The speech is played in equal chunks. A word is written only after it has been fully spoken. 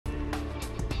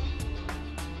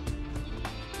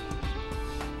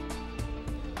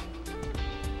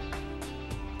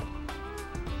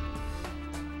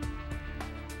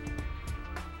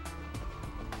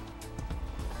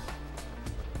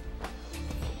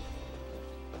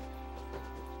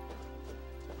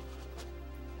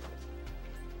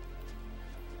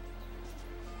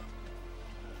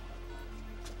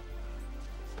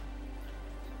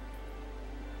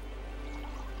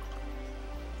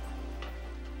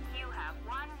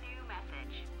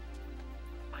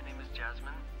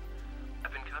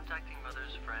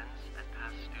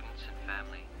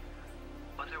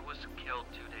was killed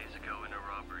 2 days ago in a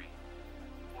robbery.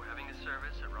 We're having a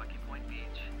service at Rocky Point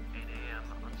Beach, 8 a.m.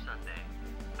 on Sunday.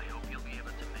 I hope you'll be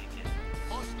able to make it.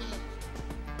 On stage.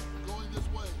 Going this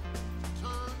way.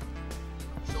 Turn.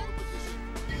 Shoulder position.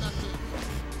 That's it.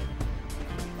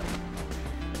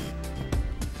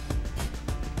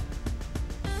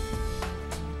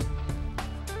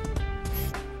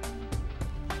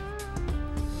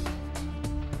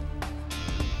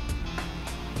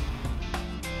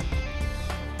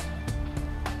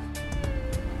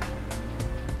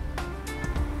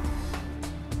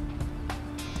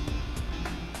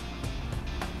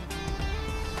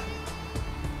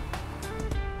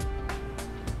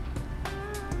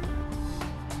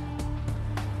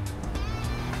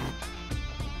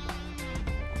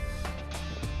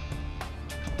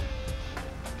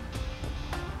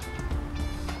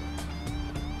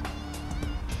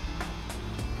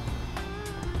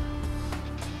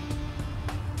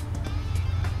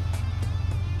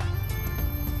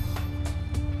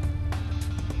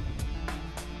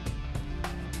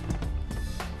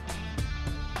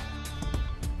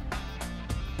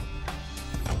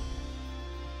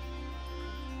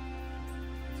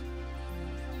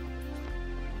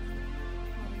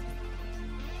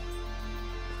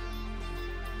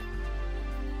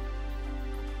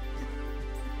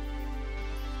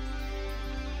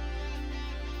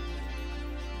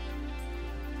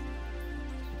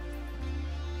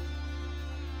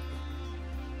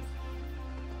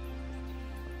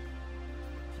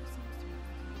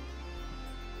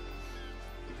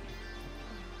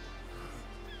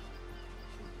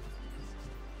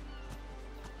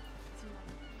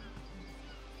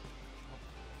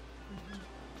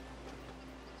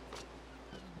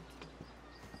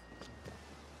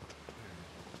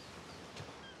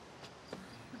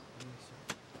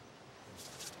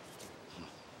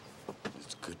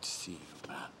 Good to see you,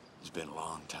 man. It's been a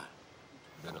long time.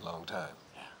 Been a long time.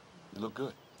 Yeah. You look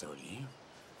good. So do you.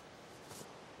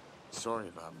 Sorry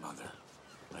about Mother.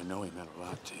 I know he meant a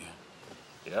lot to you.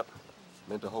 Yep.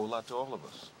 Meant a whole lot to all of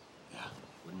us. Yeah.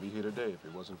 Wouldn't be here today if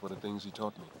it wasn't for the things he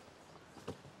taught me.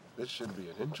 This should be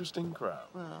an interesting crowd.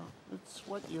 Well, it's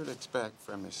what you'd expect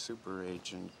from a super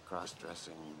agent,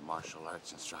 cross-dressing martial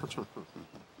arts instructor.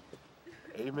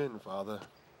 Amen, Father.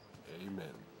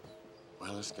 Amen.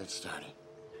 Well, let's get started.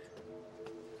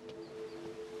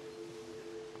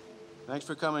 Thanks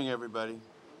for coming, everybody.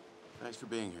 Thanks for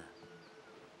being here.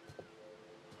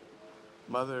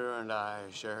 Mother and I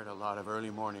shared a lot of early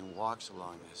morning walks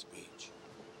along this beach.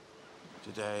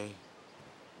 Today,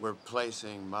 we're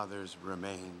placing Mother's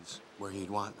remains where he'd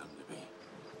want them to be.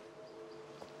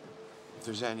 If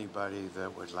there's anybody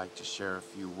that would like to share a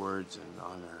few words in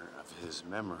honor of his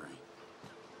memory,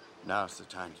 now's the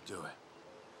time to do it.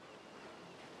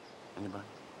 Anybody?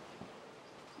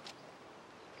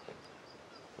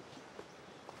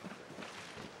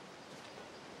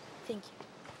 Thank you.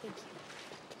 Thank you.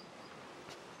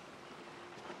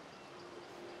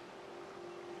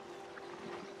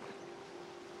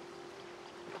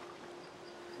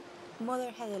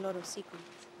 Mother had a lot of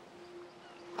secrets.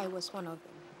 I was one of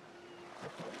them.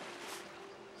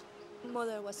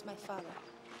 Mother was my father.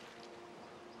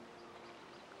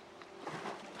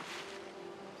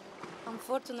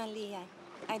 Unfortunately,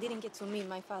 I didn't get to meet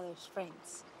my father's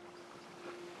friends.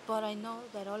 But I know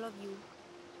that all of you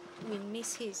will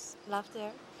miss his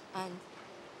laughter and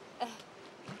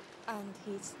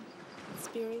his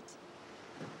spirit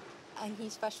and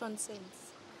his fashion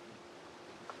sense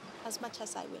as much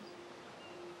as I will.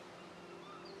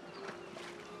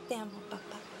 Te amo,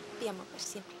 papá. Te amo por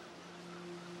siempre.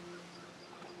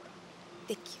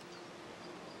 Thank you.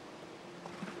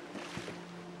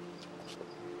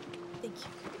 Thank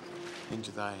you.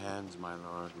 Into thy hands, my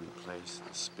Lord, we place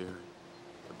the spirit,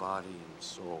 the body, and the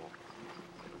soul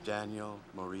of Daniel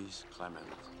Maurice Clemens,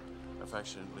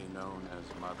 affectionately known as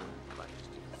Mother by his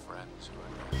dear friends who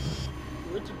are dead.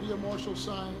 For it to be a martial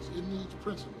science, it needs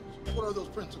principles. What are those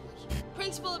principles?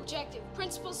 Principal objective,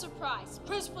 principal surprise,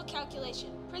 principal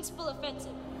calculation, principal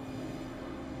offensive.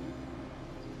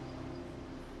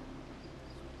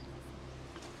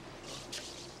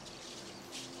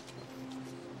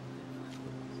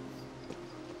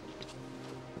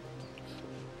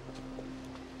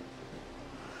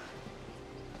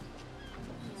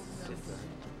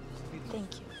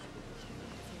 Thank you.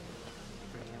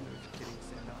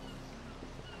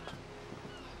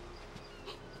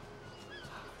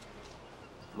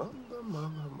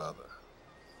 Mother.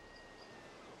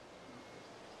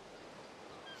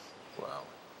 Wow.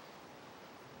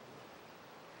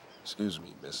 Excuse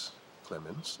me, Miss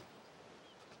Clemens.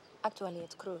 Actually,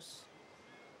 it's Cruz.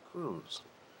 Cruz.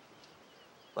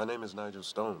 My name is Nigel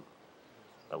Stone.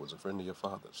 I was a friend of your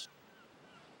father's.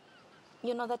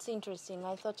 You know, that's interesting.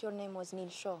 I thought your name was Neil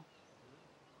Shaw.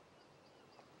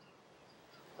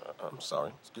 I'm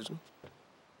sorry, excuse me?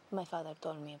 My father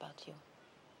told me about you.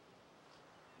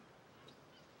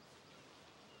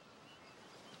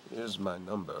 Here's my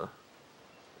number,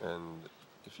 and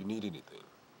if you need anything,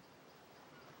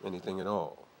 anything at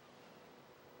all,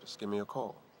 just give me a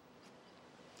call.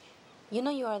 You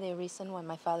know you are the reason why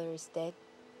my father is dead?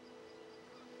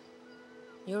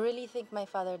 You really think my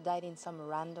father died in some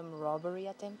random robbery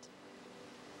attempt?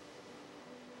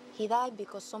 He died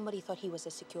because somebody thought he was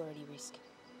a security risk.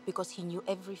 Because he knew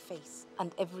every face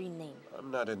and every name.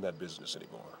 I'm not in that business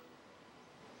anymore.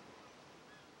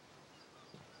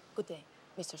 Good day,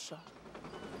 Mr. Shaw.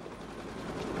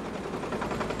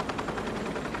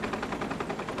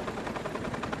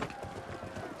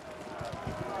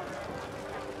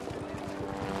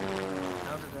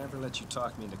 How did I ever let you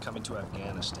talk me into coming to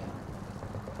Afghanistan?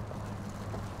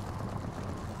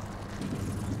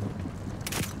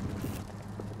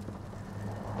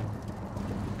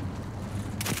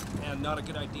 Man, not a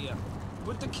good idea.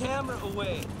 Put the camera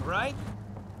away, all right?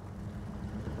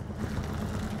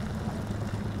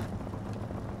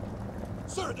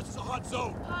 Sir, this is a hot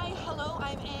zone. Hi, hello,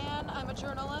 I'm Anne. I'm a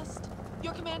journalist.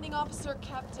 Your commanding officer,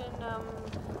 Captain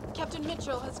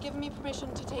Mitchell, has given me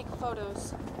permission to take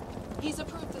photos. He's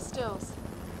approved the stills.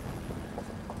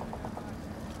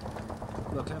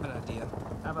 Look, I have an idea.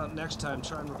 How about next time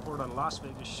try and report on Las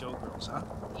Vegas showgirls, huh?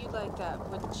 You'd like that,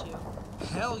 wouldn't you?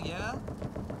 Hell yeah!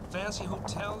 Fancy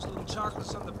hotels, little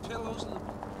chocolates on the pillows,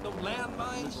 no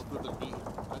landmines. Or privilege be here.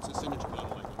 That's his signature, but I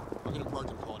don't like it. We're gonna park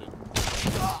and call it in.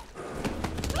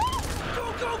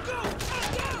 Go, go, go! Get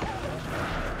down!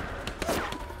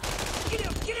 Get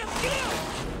out, get out, get out!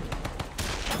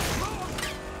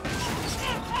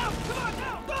 Out, come on,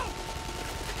 now, go!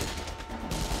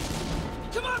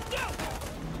 Come on, down!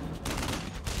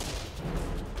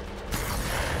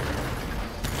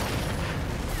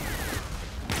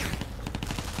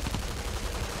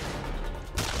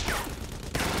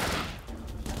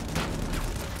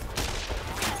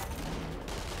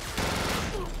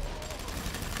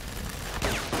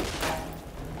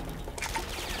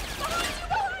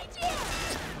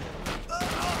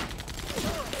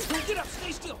 Get up,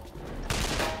 stay still!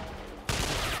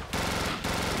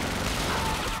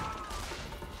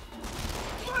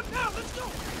 Come on, now, let's go!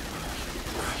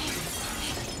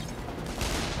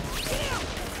 Get out!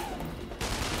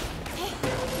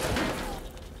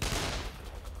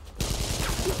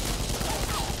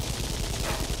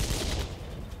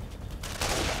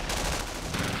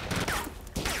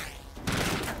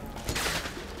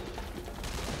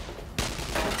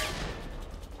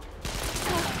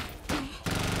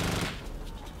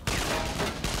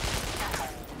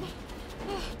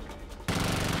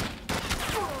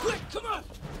 Quick, come on!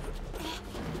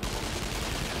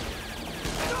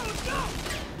 Let's go!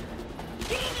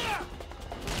 Get in there!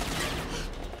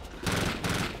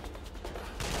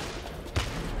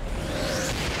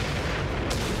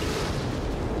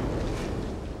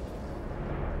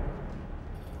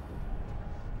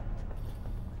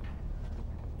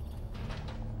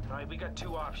 All right, we got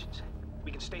two options.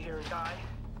 We can stay here and die,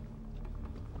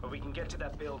 or we can get to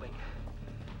that building.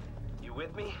 You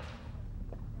with me?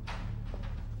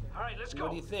 All right, let's go.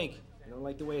 What do you think? You don't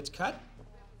like the way it's cut?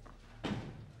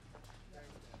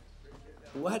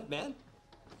 What, man?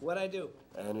 What'd I do?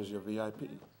 Anne is your VIP.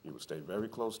 You will stay very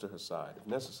close to her side. If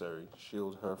necessary,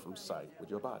 shield her from sight with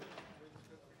your body.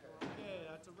 Okay,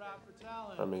 that's a wrap for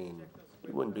talent. I mean,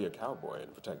 you wouldn't be a cowboy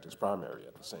and protect his primary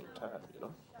at the same time, you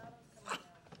know?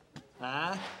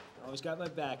 Huh? Always got my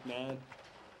back, man.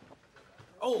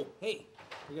 Oh, hey,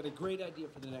 we got a great idea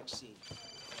for the next scene.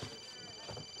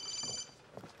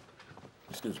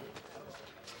 Excuse me.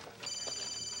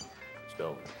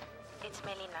 Stone. It's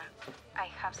Melina. I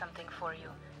have something for you.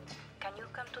 Can you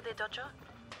come to the dojo?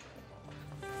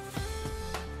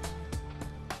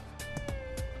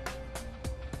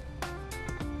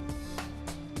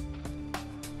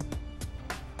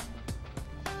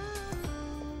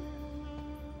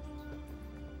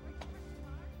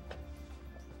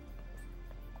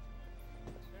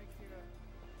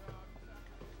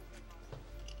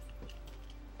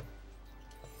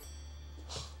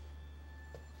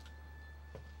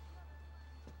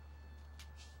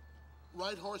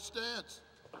 Right horse stance.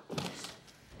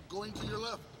 Going to your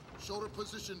left. Shoulder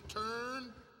position,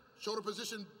 turn. Shoulder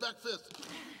position, back fist.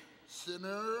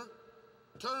 Center,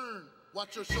 turn.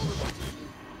 Watch your shoulder position.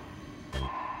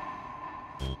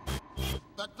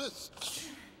 Back fist.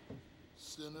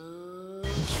 Center,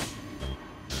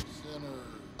 center.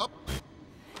 Up.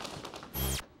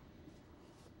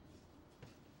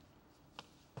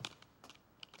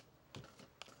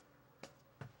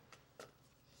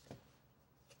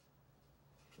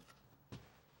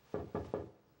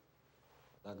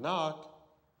 knock.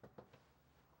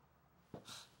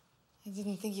 I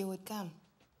didn't think you would come.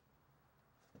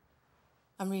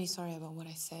 I'm really sorry about what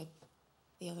I said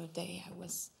the other day. I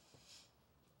was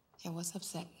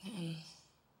upset, and...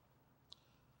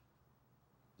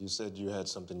 You said you had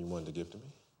something you wanted to give to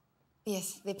me?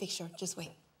 Yes, the picture. Just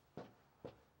wait.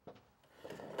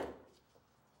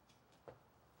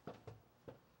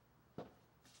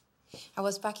 I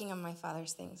was packing up my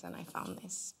father's things, and I found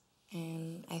this.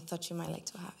 And I thought you might like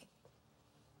to have it.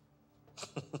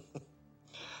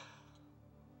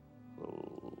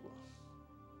 Oh,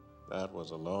 that was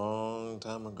a long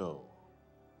time ago.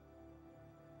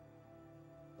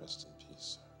 Rest in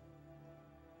peace,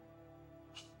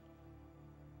 sir.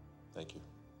 Thank you.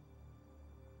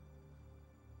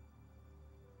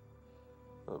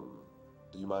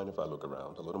 Do you mind if I look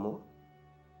around a little more?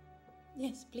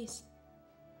 Yes, please.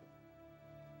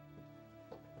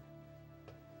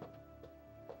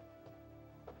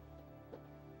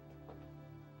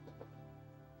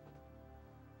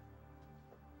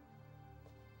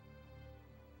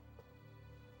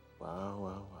 Wow,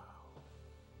 wow, wow.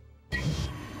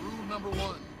 Rule number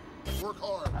 1, work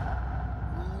hard.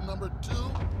 Rule number 2,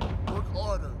 work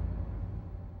harder.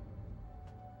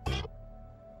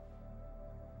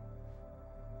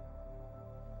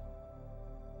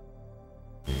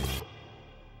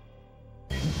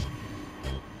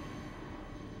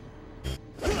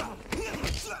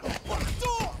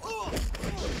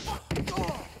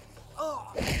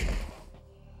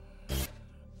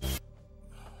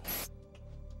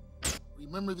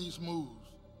 Remember these moves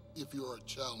if you are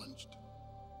challenged.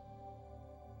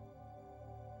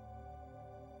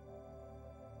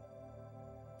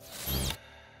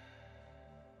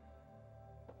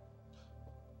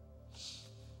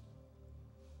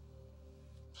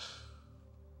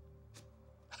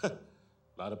 A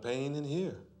lot of pain in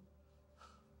here.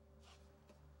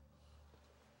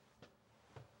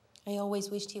 I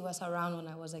always wished he was around when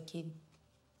I was a kid.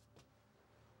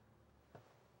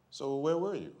 So where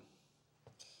were you?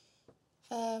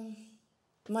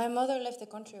 My mother left the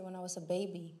country when I was a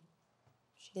baby.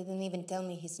 She didn't even tell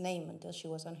me his name until she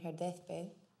was on her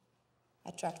deathbed.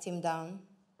 I tracked him down.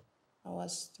 That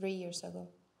was 3 years ago.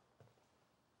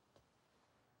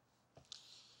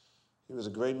 He was a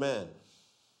great man.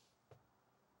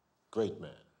 Great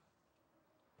man.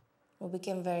 We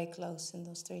became very close in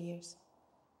those 3 years.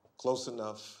 Close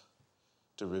enough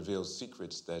to reveal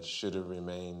secrets that should have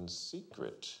remained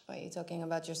secret. Are you talking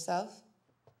about yourself?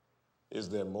 Is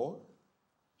there more?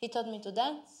 He taught me to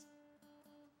dance.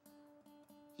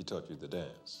 He taught you the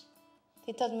dance.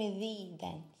 He taught me the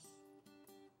dance.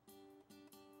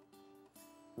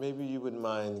 Maybe you wouldn't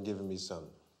mind giving me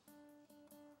some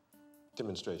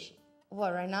demonstration.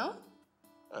 What, right now?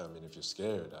 I mean, if you're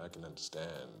scared, I can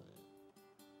understand.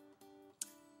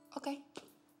 Okay.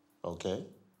 Okay?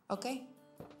 Okay.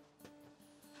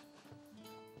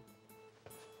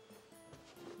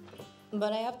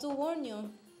 But I have to warn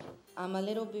you, I'm a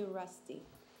little bit rusty.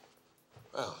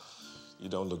 Well, you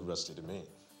don't look rusty to me.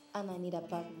 And I need a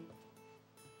partner.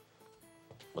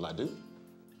 Well, I do.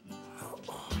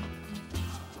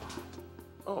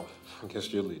 Oh, I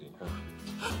guess you're leading, huh?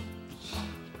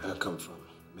 Where I come from,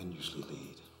 men usually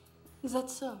lead. Is that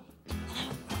so?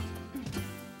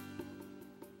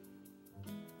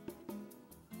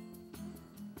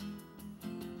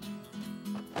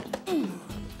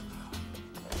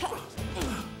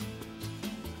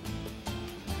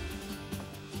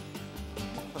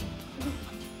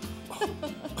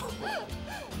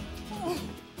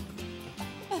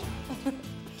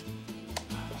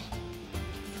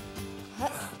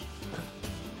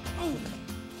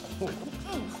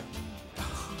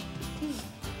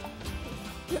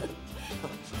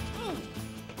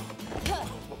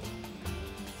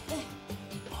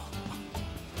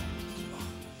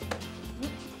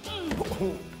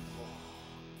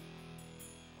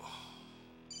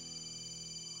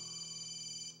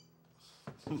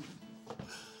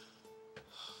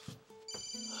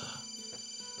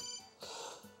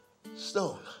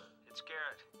 Stone. It's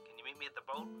Garrett. Can you meet me at the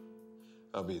boat?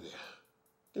 I'll be there.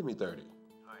 Give me 30. All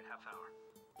right, half hour.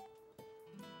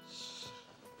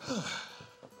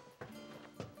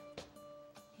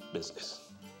 Business.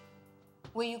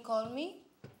 Will you call me?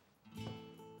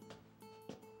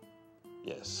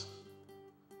 Yes.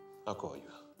 I'll call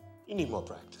you. You need more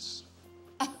practice.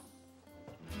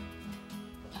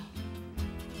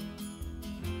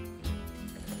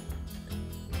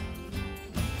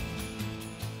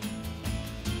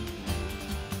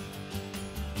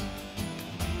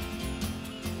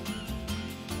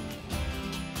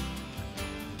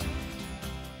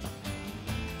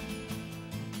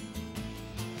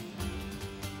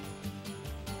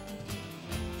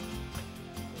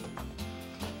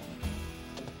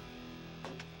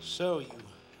 So, you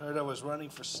heard I was running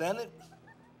for Senate?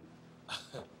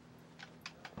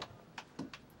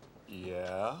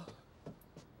 Yeah.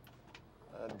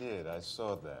 I did. I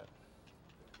saw that.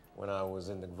 When I was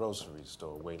in the grocery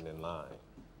store waiting in line.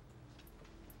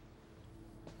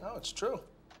 No, it's true.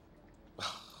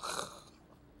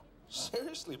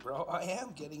 Seriously, bro, I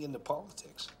am getting into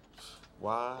politics.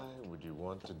 Why would you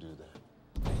want to do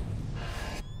that?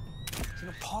 You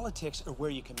know, politics are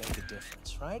where you can make a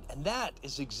difference, right? And that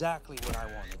is exactly what I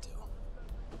want to do.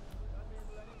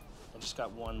 I just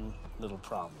got one little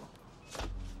problem.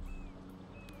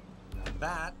 Now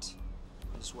that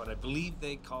is what I believe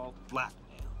they call blackmail.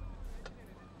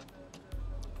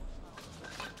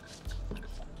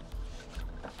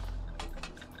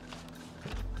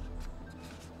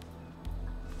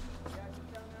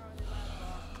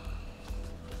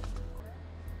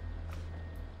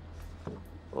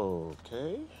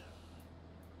 Okay.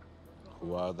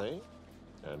 Who are they,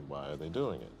 and why are they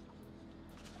doing it?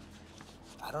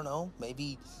 I don't know,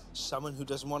 maybe someone who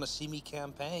doesn't want to see me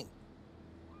campaign.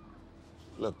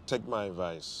 Look, take my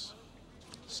advice.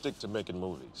 Stick to making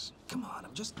movies. Come on,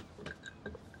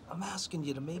 I'm asking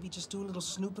you to maybe just do a little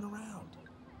snooping around.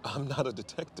 I'm not a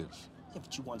detective. Yeah,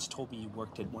 but you once told me you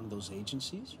worked at one of those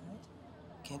agencies, right?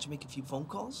 Can't you make a few phone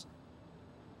calls?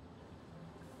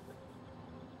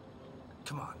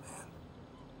 Come on, man.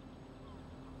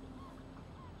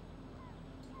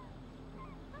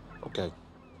 Okay.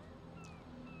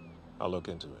 I'll look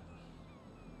into it.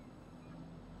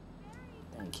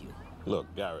 Thank you.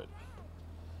 Look, Garrett,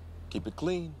 keep it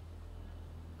clean.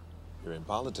 You're in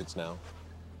politics now.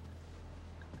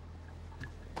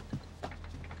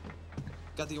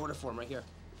 Got the order form right here.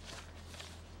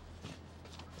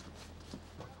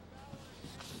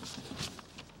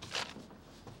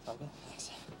 Okay,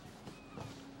 thanks.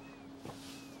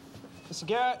 Mr.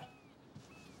 Garrett,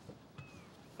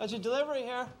 that's your delivery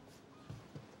here.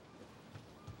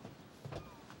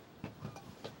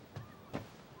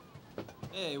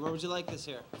 Hey, where would you like this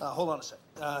here? Hold on a sec.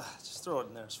 Just throw it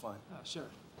in there, it's fine. Oh, sure.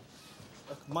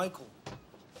 Look, Michael,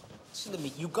 listen to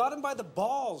me. You got him by the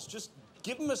balls. Just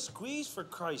give him a squeeze, for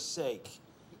Christ's sake.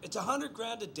 It's $100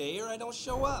 grand a day or I don't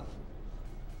show up.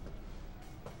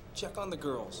 Check on the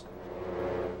girls.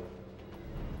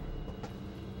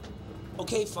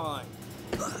 Okay, fine.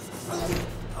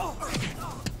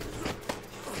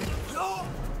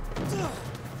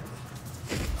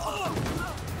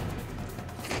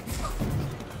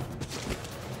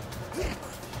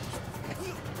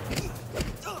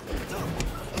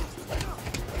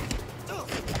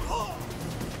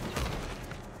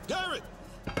 Garrett!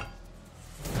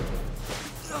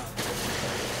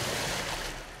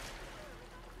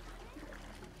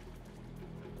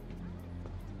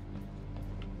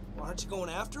 Well, aren't you going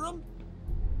after him?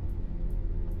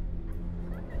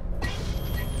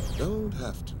 Don't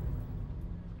have to.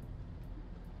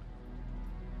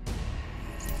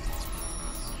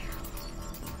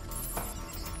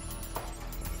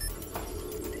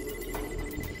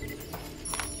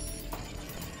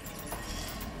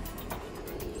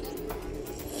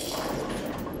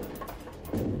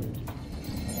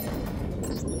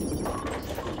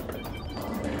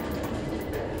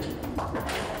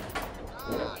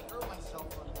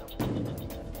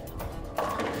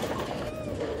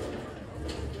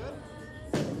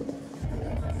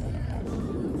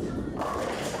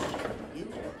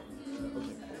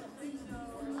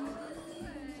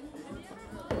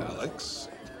 Alex?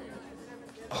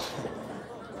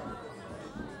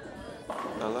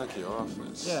 I like your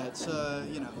office. Yeah, it's,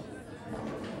 you know,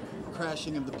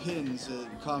 crashing of the pins,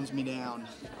 calms me down.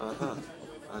 Uh-huh.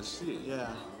 I see.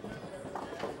 Yeah.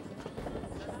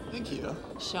 Thank you.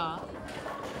 Shaw.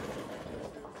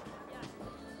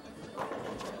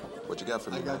 What you got for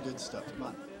me? I got good stuff. Come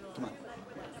on. Come on.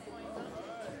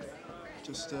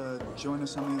 Just, join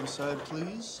us on the other side,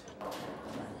 please.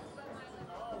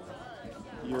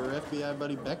 Your FBI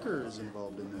buddy Becker is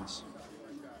involved in this.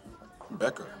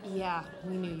 Becker? Yeah,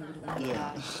 we knew you would want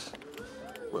Yeah.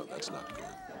 that. Well, that's not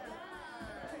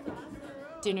good.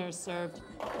 Dinner is served.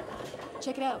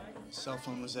 Check it out. Cell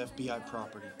phone was FBI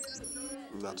property.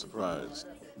 I'm not surprised.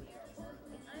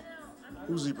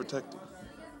 Who's he protecting?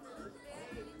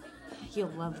 You'll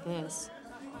love this.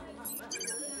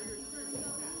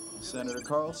 Senator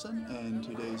Carlson, and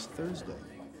today's Thursday.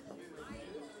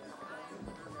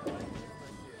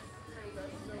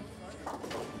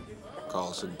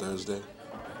 Carlson Thursday?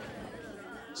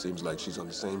 Seems like she's on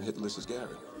the same hit list as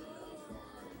Gary.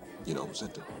 You know who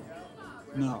sent her?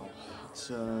 No, it's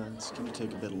gonna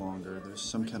take a bit longer. There's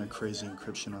some kind of crazy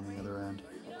encryption on the other end.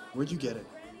 Where'd you get it?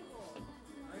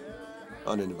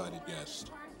 Uninvited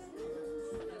guest.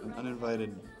 An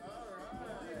uninvited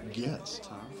guest,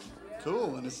 huh?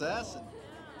 Cool, an assassin.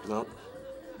 No,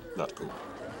 not cool.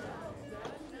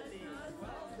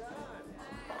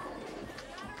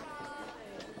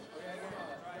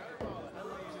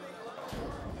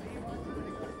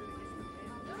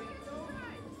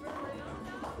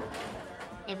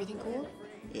 Everything cool?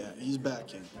 Yeah, he's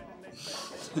back in.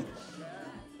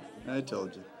 I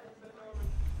told you.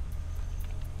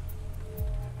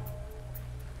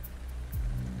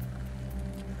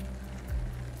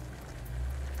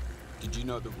 Did you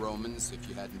know the Romans, if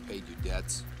you hadn't paid your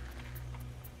debts,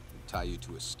 would tie you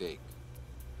to a stake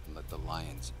and let the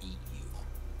lions eat you?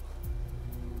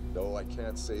 No, I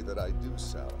can't say that I do,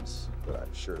 Salas, but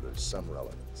I'm sure there's some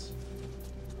relevance.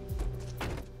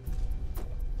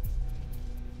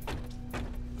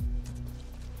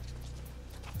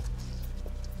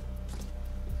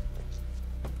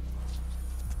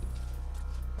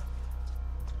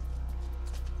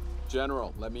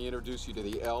 General, let me introduce you to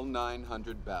the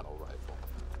L900 battle rifle.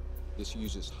 This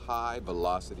uses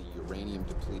high-velocity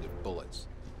uranium-depleted bullets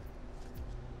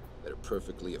that are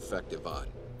perfectly effective on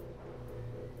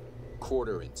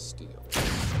quarter-inch steel.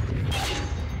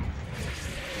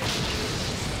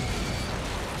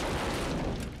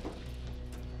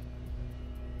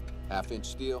 Half-inch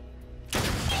steel.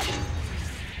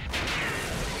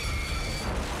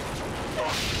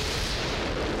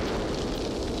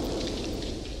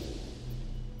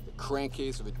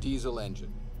 Crankcase of a diesel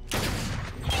engine.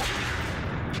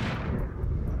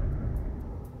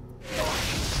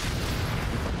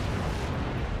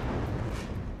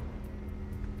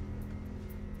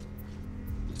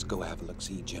 Let's go have a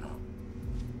look-see, General.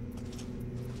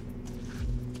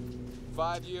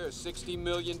 5 years, $60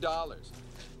 million.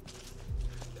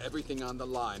 Everything on the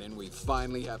line, and we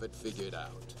finally have it figured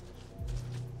out.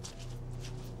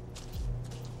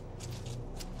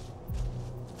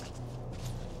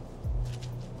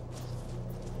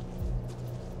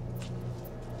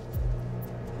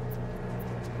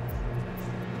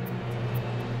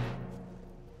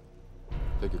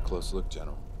 Take a close look,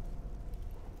 General.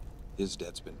 His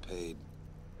debt's been paid.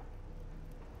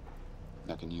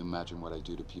 Now, can you imagine what I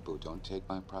do to people who don't take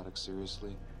my product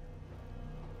seriously?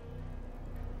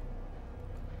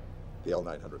 The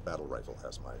L900 battle rifle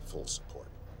has my full support.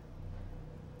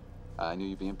 I knew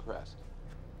you'd be impressed.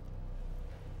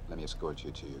 Let me escort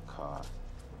you to your car.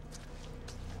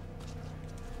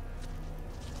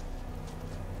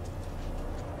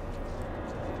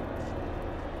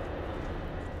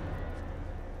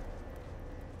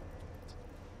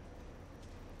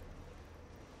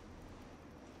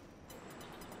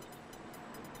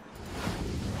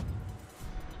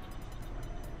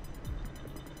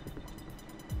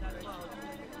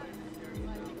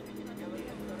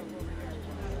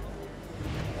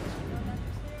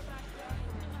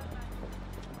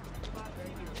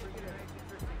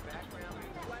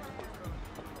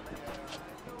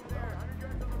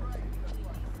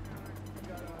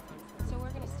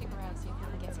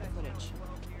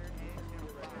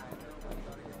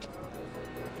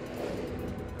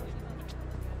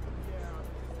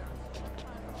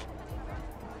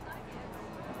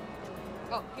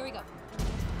 Oh, here we go.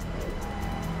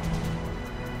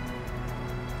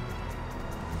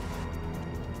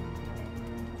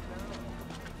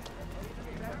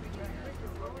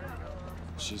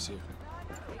 She's here.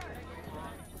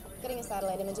 Getting a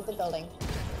satellite image of the building.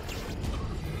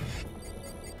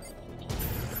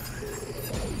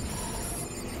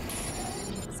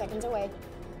 Seconds away.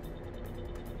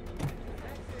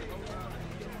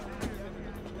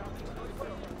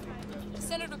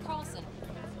 Senator Carlson.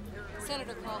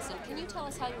 Senator Carlson, can you tell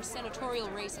us how your senatorial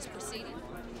race is proceeding?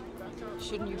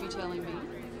 Shouldn't you be telling me?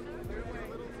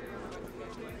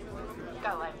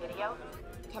 Got live video?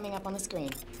 Coming up on the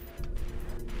screen.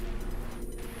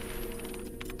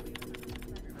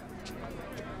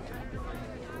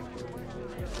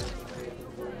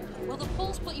 Well, the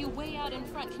polls put you way out in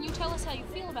front. Can you tell us how you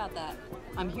feel about that?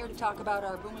 I'm here to talk about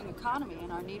our booming economy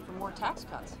and our need for more tax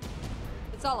cuts.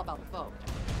 It's all about the vote,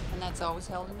 and that's always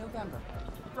held in November.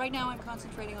 Right now, I'm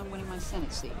concentrating on winning my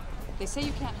Senate seat. They say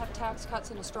you can't have tax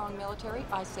cuts in a strong military.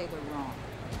 I say they're wrong.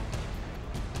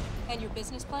 And your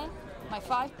business plan? My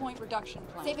 5-point reduction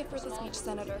plan. Save it for the speech,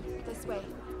 Senator. This way.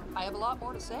 I have a lot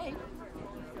more to say.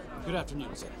 Good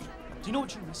afternoon, Senator. Do you know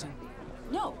what you're missing?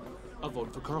 No. A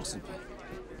vote for Carlson.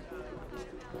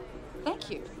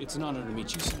 Thank you. It's an honor to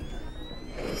meet you, Senator.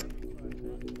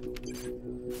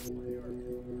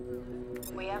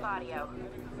 We have audio.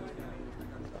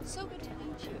 So good to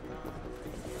meet you.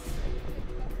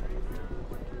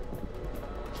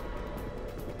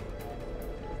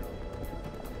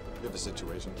 You have a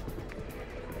situation?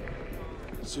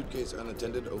 Suitcase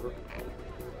unattended, over.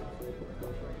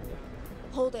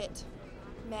 Hold it.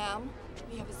 Ma'am,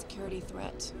 we have a security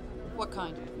threat. What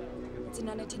kind? It's an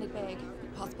unattended bag.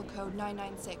 Possible code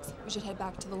 996. We should head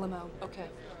back to the limo. Okay.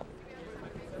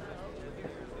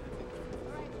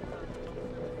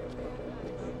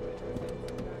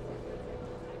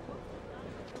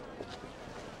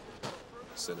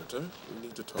 Senator, we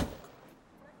need to talk.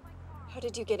 How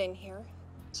did you get in here?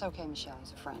 It's okay, Michelle.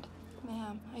 He's a friend.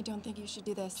 Ma'am, I don't think you should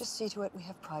do this. Just see to it we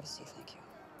have privacy, thank you.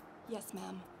 Yes,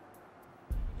 ma'am.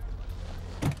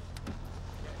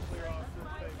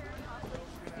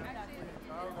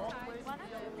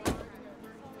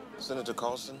 Senator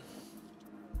Carlson,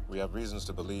 we have reasons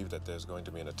to believe that there's going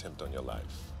to be an attempt on your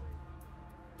life.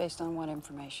 Based on what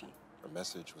information? A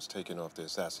message was taken off the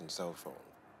assassin's cell phone,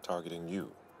 targeting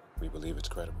you. We believe it's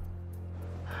credible.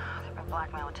 There've been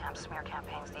blackmail attempts, smear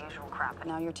campaigns, the usual crap. And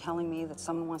now you're telling me that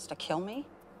someone wants to kill me?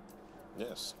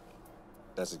 Yes,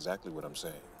 that's exactly what I'm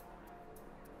saying.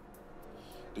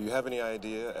 Do you have any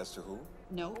idea as to who?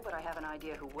 No, but I have an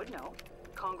idea who would know.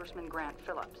 Congressman Grant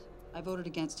Phillips. I voted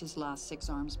against his last 6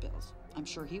 arms bills. I'm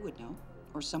sure he would know,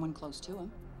 or someone close to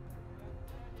him.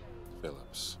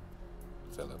 Phillips.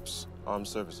 Armed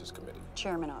Services Committee.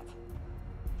 Chairman of.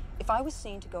 If I was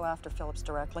seen to go after Phillips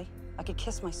directly, I could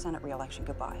kiss my Senate re-election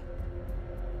goodbye.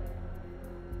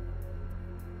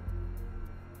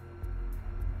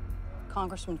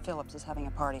 Congressman Phillips is having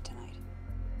a party tonight.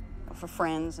 For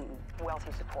friends and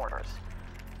wealthy supporters.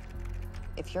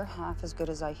 If you're half as good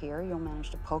as I hear, you'll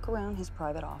manage to poke around his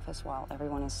private office while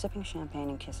everyone is sipping champagne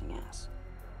and kissing ass.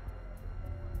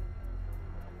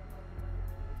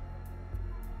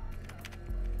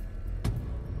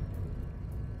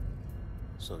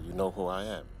 So you know who I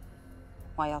am?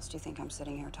 Why else do you think I'm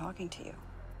sitting here talking to you?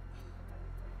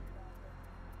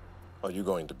 Are you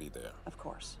going to be there? Of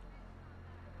course.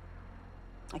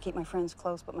 I keep my friends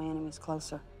close, but my enemies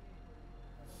closer.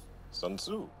 Sun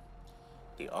Tzu,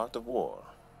 the art of war.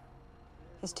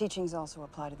 His teachings also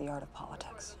apply to the art of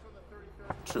politics.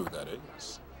 True, that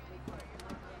is.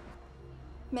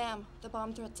 Ma'am, the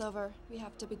bomb threat's over. We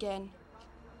have to begin.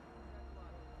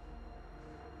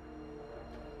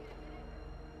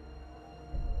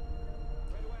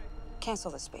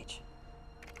 Cancel the speech.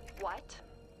 What?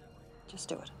 Just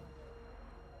do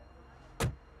it.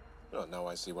 Well, now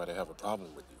I see why they have a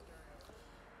problem with you.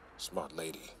 Smart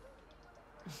lady.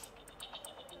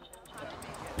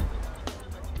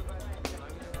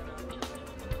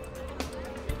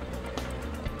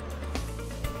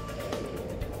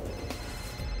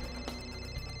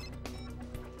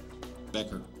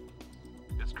 Becker.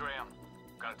 It's Graham.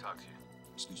 Gotta talk to you.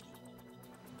 Excuse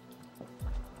me.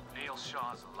 Neil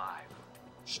Shaw's alive.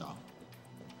 Shaw?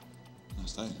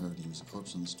 Last I heard, he was a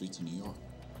corpse on the streets of New York.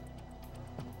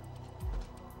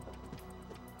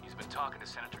 He's been talking to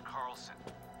Senator Carlson.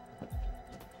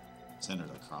 Senator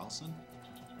Carlson?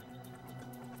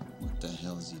 What the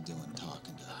hell is he doing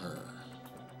talking to her?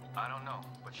 I don't know,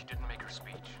 but she didn't make her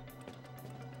speech.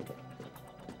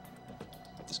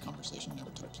 This conversation never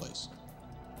took place.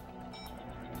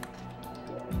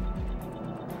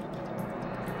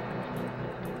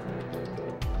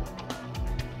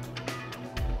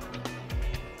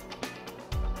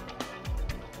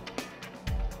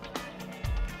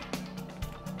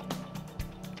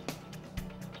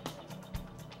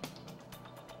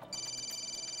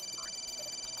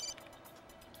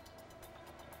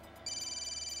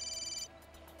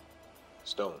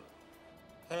 Stone.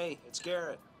 Hey, it's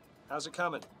Garrett. How's it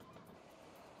coming?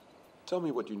 Tell me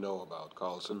what you know about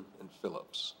Carlson and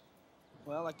Phillips.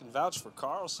 Well, I can vouch for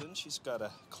Carlson. She's got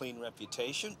a clean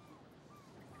reputation.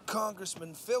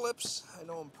 Congressman Phillips, I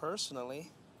know him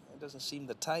personally. He doesn't seem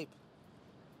the type.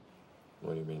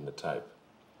 What do you mean, the type?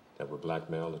 That would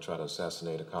blackmail to try to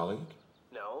assassinate a colleague?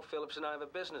 No, Phillips and I have a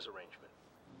business arrangement.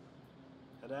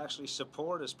 I'd actually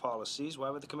support his policies. Why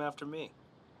would they come after me?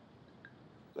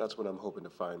 That's what I'm hoping to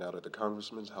find out at the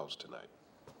congressman's house tonight.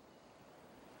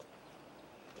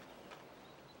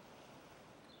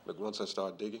 Look, once I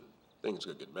start digging, things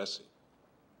could get messy.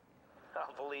 Oh,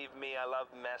 believe me, I love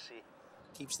messy.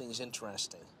 Keeps things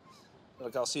interesting.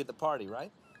 Look, I'll see you at the party,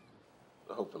 right?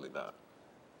 Hopefully not.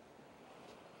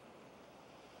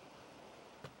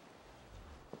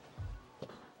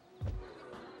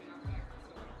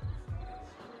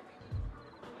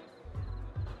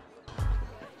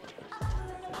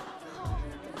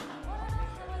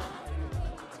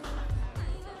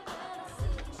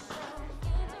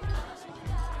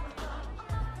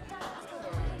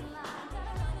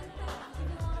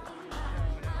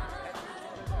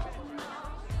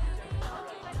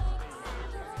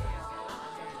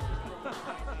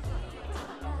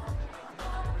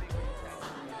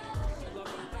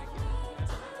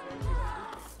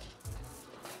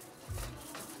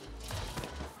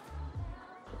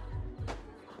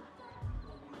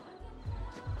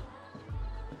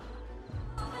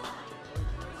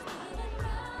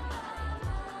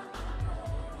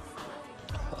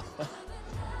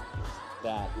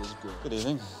 That is good. Good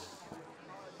evening.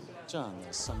 John,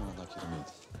 there's someone I'd like you to meet.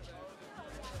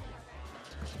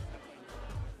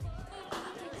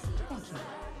 Thank you.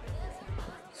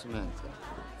 Samantha,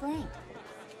 Grant.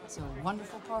 It's a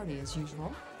wonderful party, as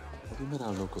usual. have you met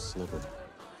our local celebrity?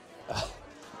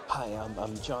 Hi,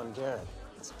 I'm John Garrett.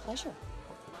 It's a pleasure.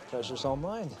 Pleasure's all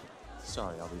mine.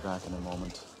 Sorry, I'll be back in a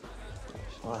moment.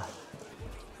 Sure.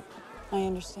 I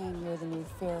understand you're the new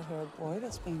fair-haired boy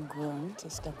that's being groomed to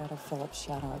step out of Philip's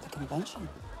shadow at the convention.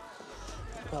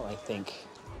 Well, I think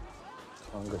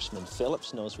Congressman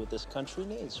Phillips knows what this country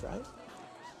needs, right?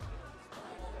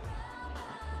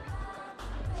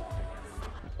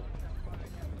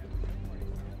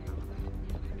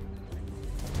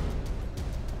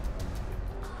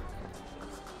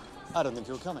 I don't think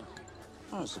you were coming.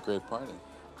 Oh, it's a great party.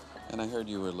 And I heard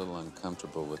you were a little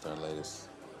uncomfortable with our latest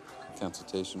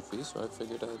consultation fee, so I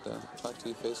figured I'd talk to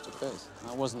you face to face.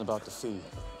 I wasn't about the fee.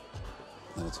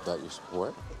 And it's about your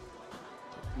support?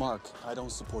 Mark, I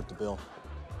don't support the bill.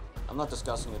 I'm not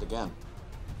discussing it again.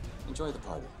 Enjoy the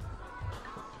party.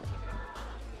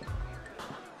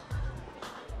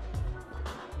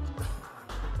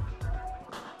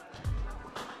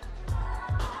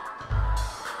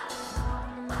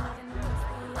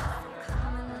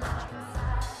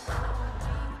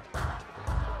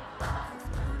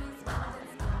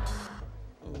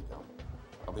 Here you go.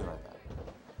 I'll be right back.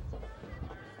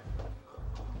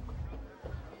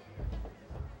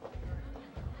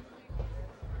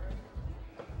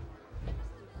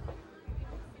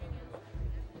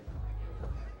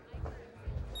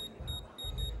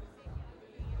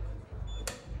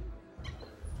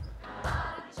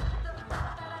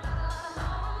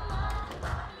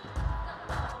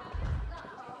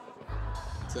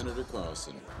 Senator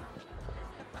Carlson,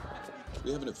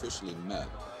 we haven't officially met.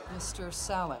 Mr.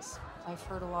 Salas, I've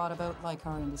heard a lot about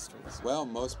Leicar Industries. Well,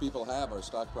 most people have. Our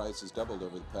stock price has doubled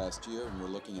over the past year, and we're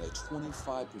looking at a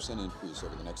 25% increase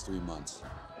over the next 3 months.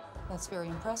 That's very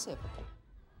impressive.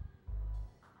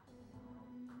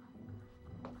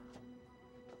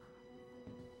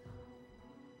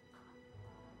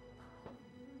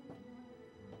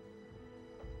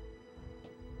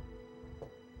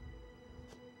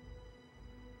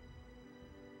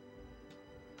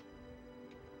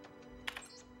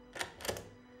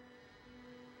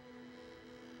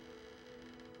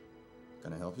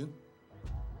 Can I help you?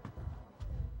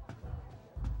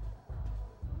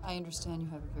 I understand you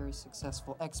have a very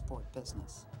successful export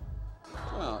business.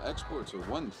 Well, exports are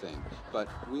one thing, but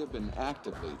we have been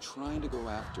actively trying to go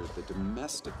after the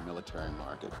domestic military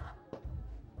market.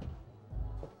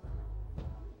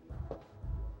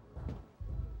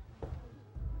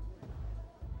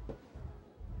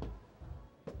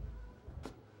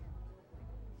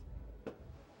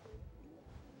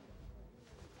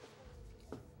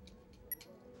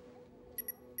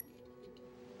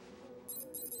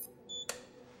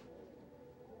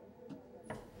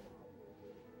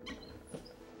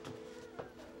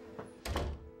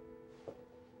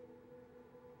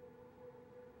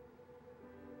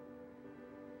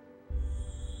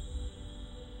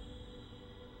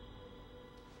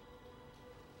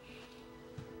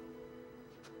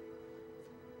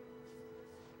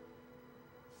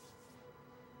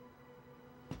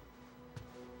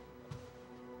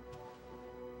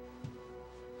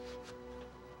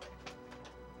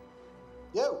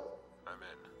 Yo! I'm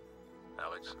in.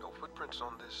 Alex, no footprints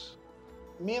on this?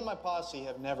 Me and my posse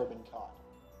have never been caught.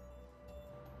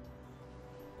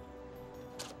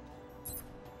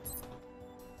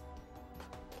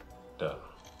 Done.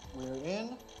 We're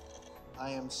in.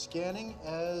 I am scanning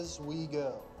as we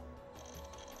go.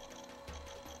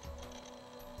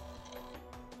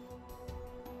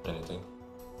 Anything?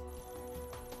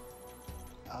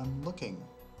 I'm looking.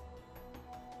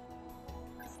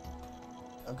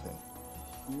 Okay.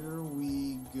 Here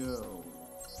we go.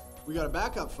 We got a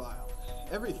backup file.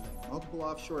 Everything. Multiple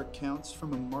offshore accounts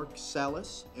from a Mark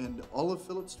Salas and all of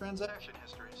Philip's transaction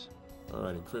histories. All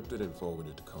right, encrypted and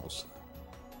forwarded to Carlson.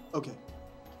 Okay.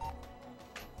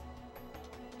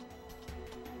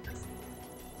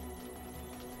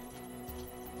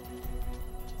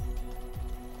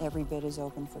 Every bid is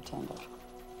open for tender.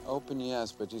 Open,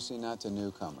 yes, but you see, not to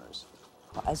newcomers.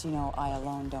 Well, as you know, I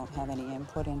alone don't have any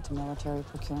input into military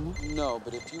procurement. No,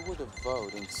 but if you were to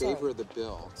vote in favor of the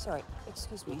bill... Sorry,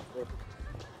 excuse me.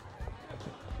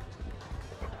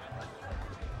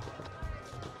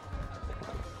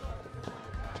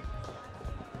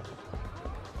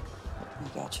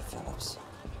 I got you, Phillips.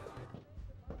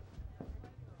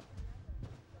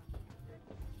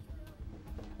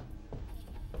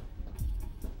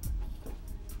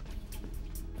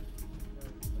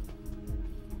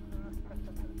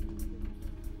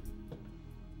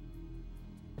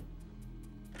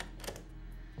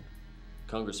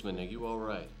 Congressman, are you all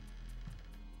right?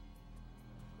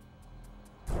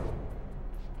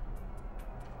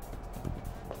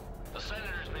 The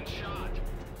senator's been shot.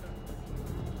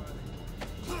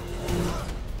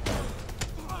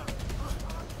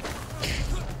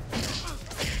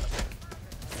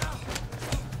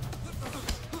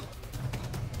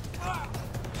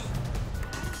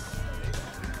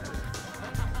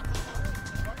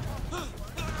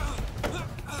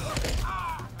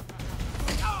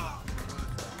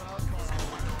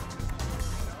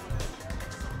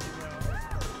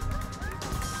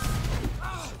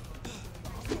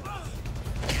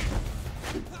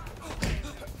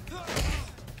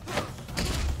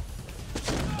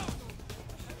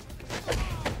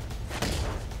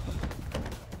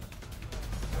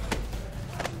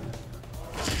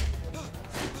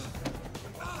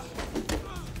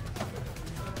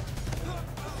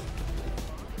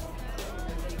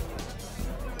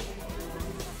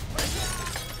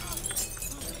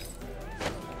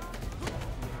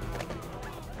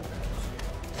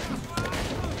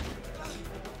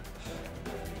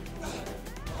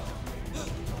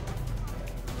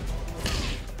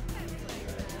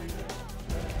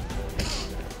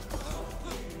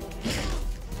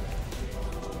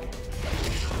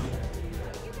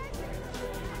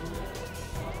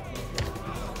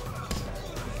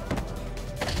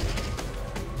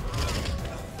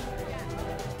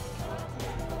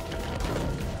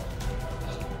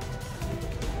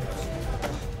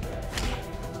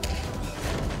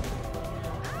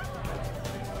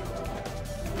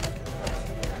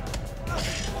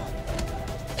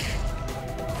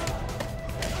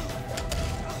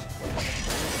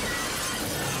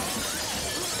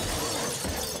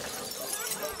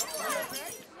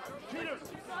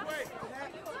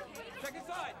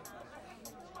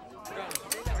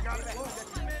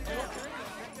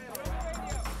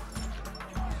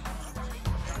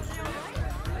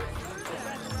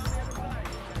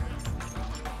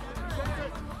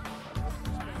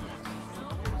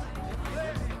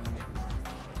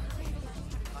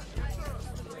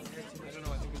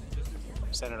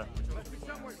 Senator,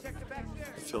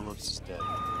 Phillips is dead.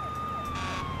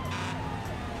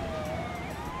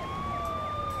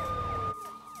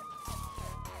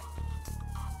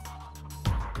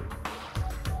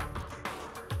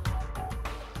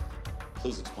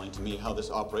 Please explain to me how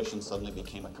this operation suddenly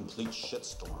became a complete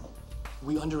shitstorm.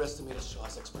 We underestimated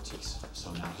Shaw's expertise.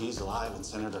 So now he's alive and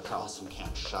Senator Carlson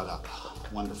can't shut up.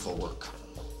 Wonderful work.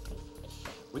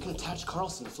 We can attach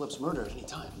Carlson to Flip's murder at any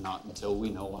time. Not until we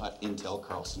know what intel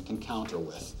Carlson can counter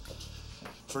with.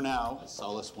 For now,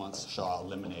 Salas wants Shaw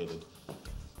eliminated.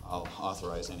 I'll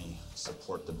authorize any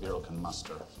support the Bureau can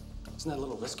muster. Isn't that a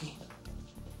little risky?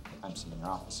 I'm senior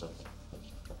officer.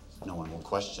 No one will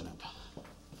question it.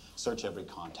 Search every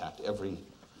contact, every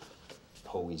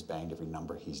hoe he's banged, every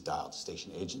number he's dialed.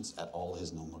 Station agents at all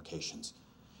his known locations.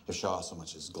 If Shaw so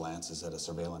much as glances at a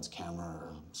surveillance camera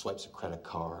or swipes a credit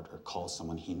card or calls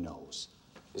someone he knows,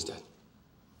 he's dead.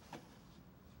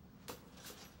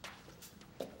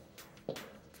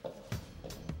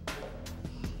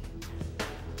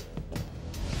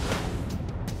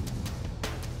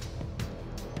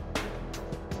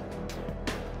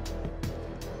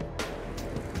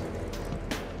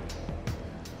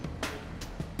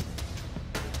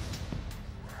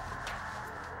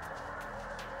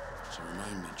 So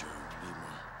remind me, Joe, we need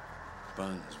more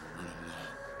buns. We're running low.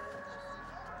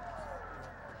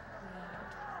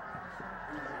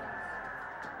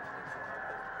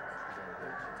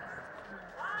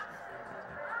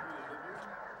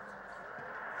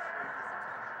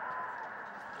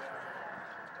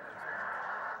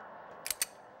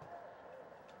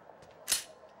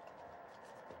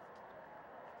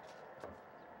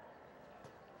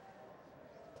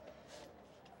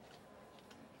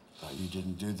 Thought you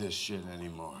didn't do this shit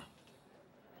anymore.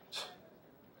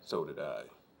 So did I.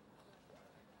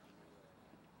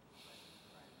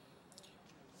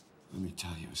 Let me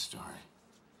tell you a story.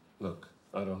 Look,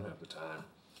 I don't have the time.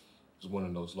 It was one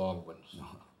of those long ones. No,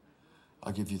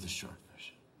 I'll give you the short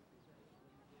version.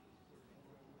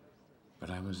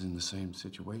 But I was in the same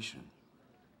situation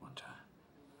one time.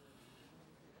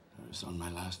 I was on my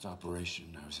last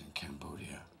operation. I was in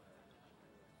Cambodia.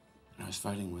 And I was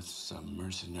fighting with some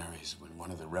mercenaries when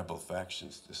one of the rebel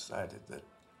factions decided that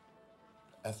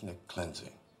ethnic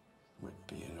cleansing would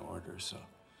be in order, so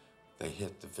they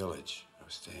hit the village I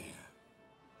was staying at.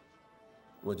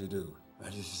 What'd you do? I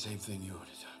did the same thing you would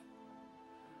have done.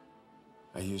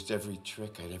 I used every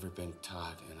trick I'd ever been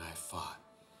taught, and I fought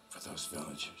for those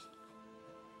villagers.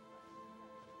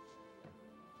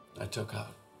 I took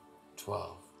out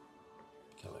 12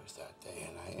 killers that day,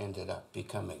 and I ended up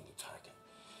becoming the target.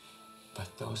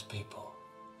 But those people,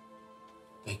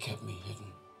 they kept me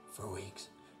hidden for weeks.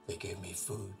 They gave me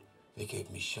food. They gave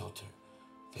me shelter.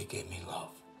 They gave me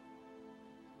love.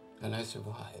 And I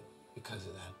survived because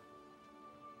of that.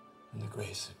 And the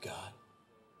grace of God.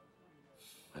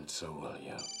 And so will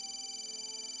you.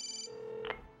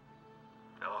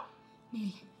 Hello?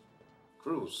 Neil,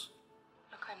 Cruz.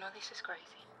 look, I know this is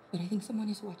crazy, but I think someone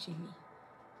is watching me.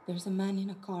 There's a man in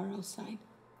a car outside.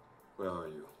 Where are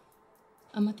you?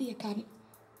 I'm at the academy.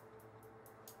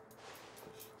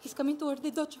 He's coming toward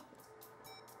the dojo.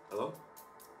 Hello?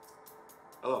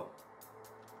 Hello?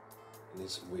 I need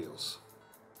some wheels.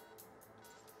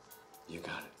 You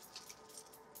got it.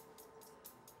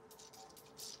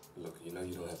 Look, you know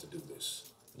you don't have to do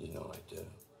this. You know I do.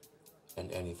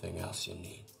 And anything else you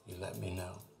need, you let me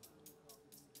know.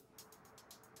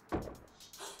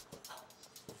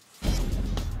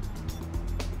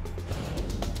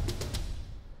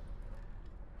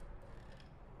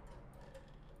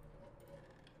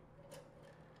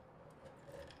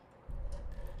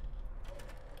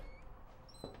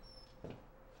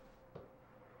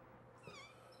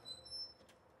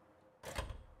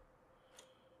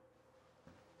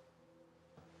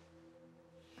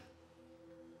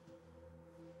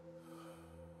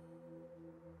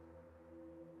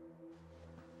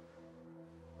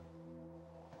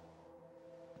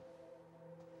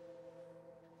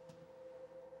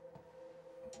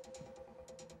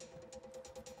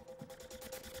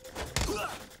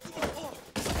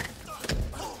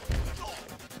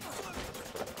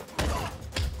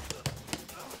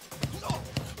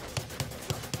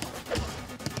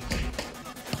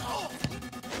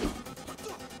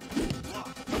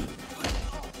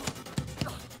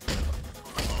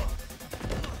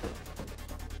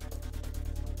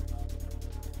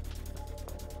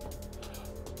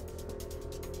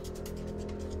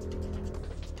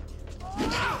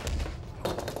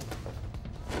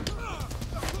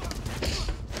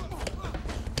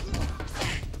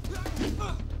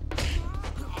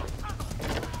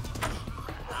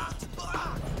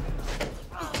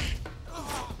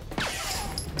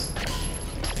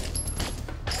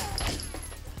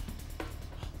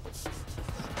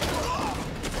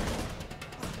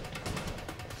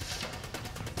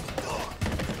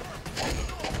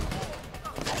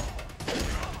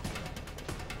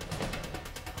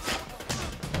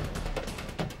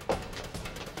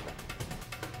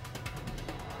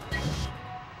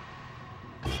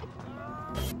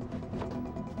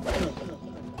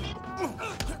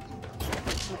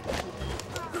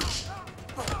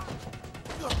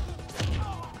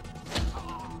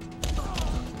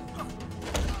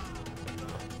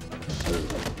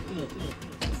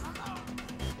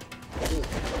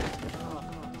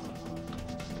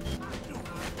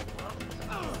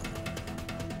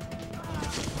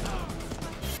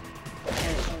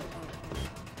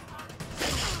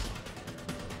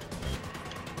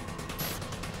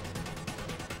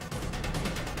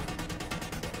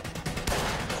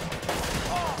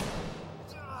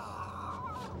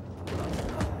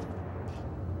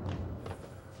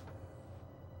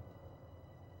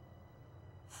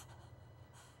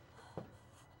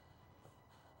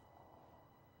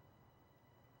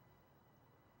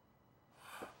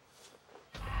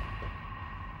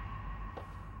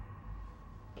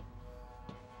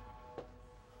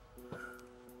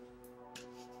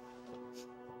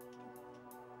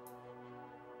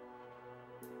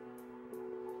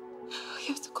 We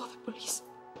have to call the police.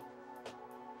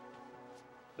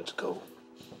 Let's go.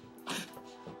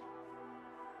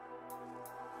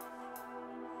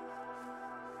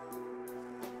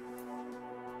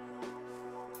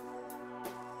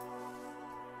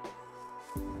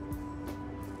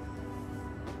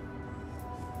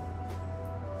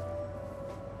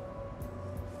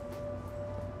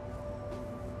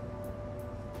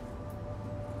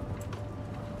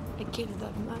 I killed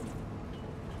that man.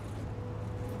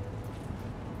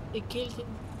 I killed him.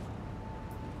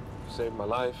 Saved my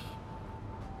life.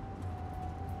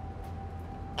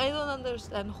 I don't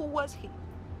understand. Who was he?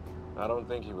 I don't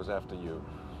think he was after you.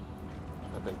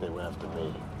 I think they were after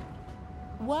me.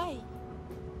 Why?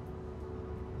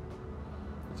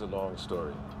 It's a long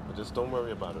story, but just don't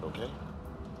worry about it, okay?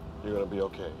 You're gonna be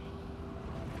okay.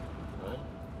 Right?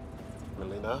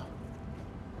 Melina?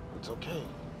 It's okay.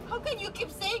 How can you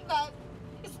keep saying that?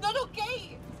 It's not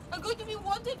okay. I'm going to be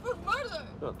wanted for murder.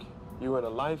 Look, you were in a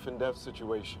life and death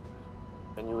situation,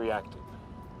 and you reacted.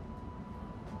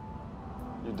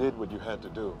 You did what you had to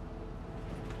do.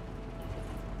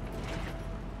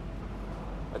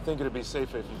 I think it'd be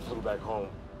safer if you flew back home.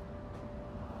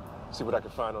 See what I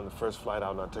can find on the first flight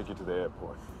out, and I'll take you to the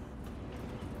airport.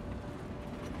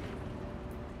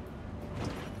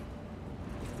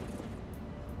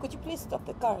 Could you please stop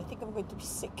the car? I think I'm going to be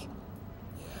sick.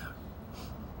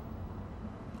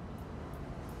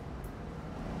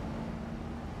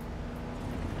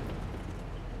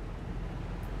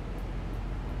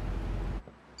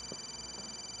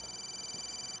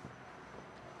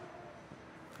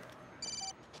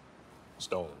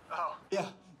 Stolen. Oh. Yeah,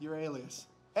 your alias.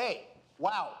 Hey,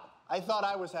 wow. I thought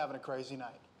I was having a crazy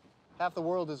night. Half the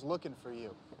world is looking for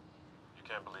you. You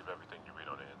can't believe everything you read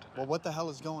on the internet. Well, what the hell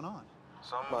is going on?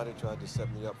 Somebody tried to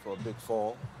set me up for a big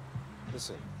fall.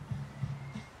 Listen,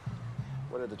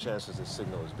 what are the chances this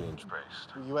signal is being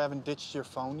traced? You haven't ditched your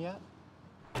phone yet?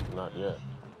 Not yet.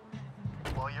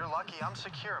 Well, you're lucky I'm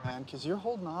secure, man, because you're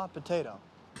holding a hot potato.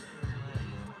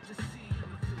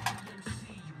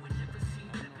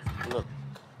 Look,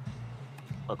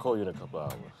 I'll call you in a couple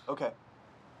hours. Okay.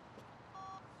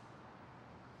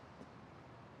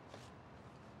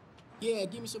 Yeah,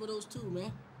 give me some of those too,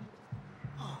 man.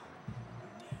 Oh,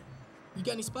 you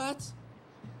got any spots?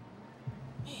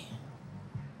 Man.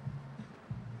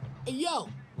 Hey, yo.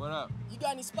 What up? You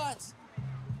got any spots?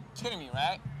 Kidding me,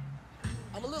 right?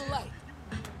 I'm a little light.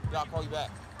 Yo, I'll call you back.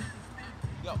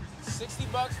 Yo, $60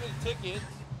 for the ticket,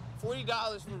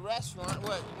 $40 for the restaurant.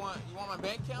 What, you want my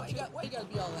bank account? Why you gotta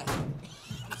be all that?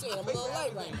 I'm saying I'm a little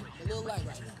light right now. A little light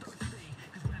right now.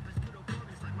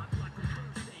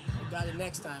 I got it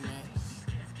next time, man.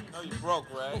 No, you broke,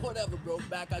 right? Whatever, bro.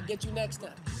 Back. I'll get you next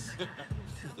time.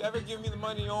 You ever give me the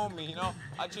money you owe me, you know?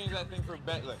 I'll change that thing for a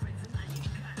bet. Look.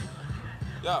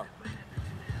 Yo,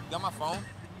 you got my phone?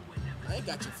 I ain't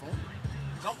got your phone.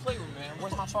 Don't play with me, man.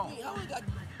 Where's my phone? How I got...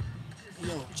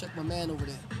 Yo, check my man over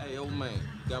there. Hey, old man,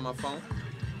 you got my phone?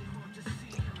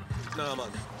 Nah,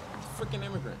 man. Freaking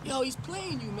immigrant. Yo, he's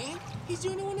playing you, man. He's the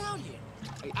only one out here.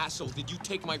 Hey, asshole, did you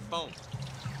take my phone?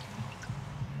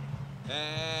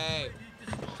 Hey.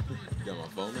 You got my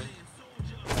phone, man?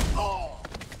 Oh!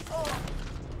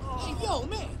 Hey, yo,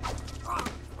 man.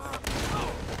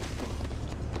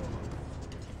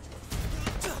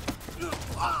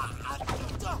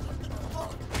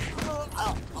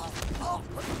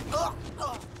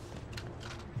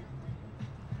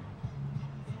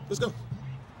 Let's go.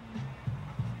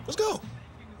 Let's go.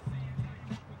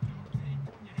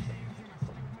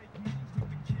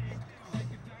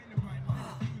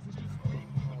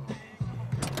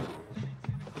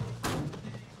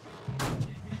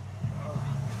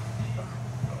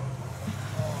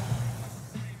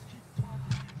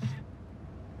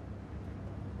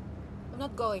 I'm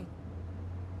not going.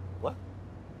 What?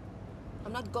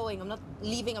 I'm not going. I'm not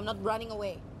leaving. I'm not running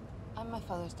away. I'm my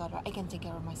father's daughter. I can take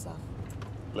care of myself.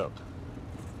 Look,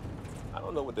 I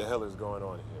don't know what the hell is going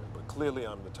on here, but clearly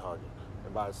I'm the target.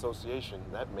 And by association,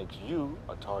 that makes you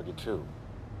a target too.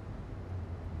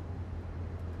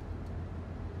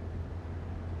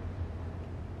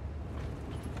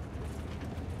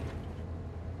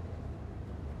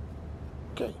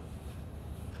 Okay.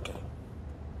 Okay.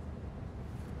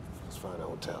 Let's find a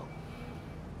hotel.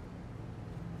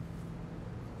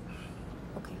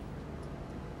 Okay.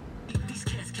 These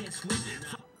cats can't swim.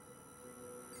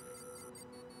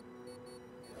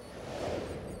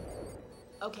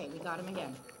 Okay, we got him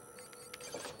again.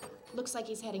 Looks like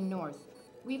he's heading north.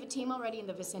 We have a team already in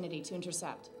the vicinity to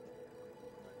intercept.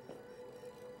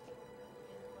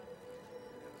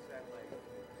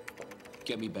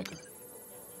 Get me Becker.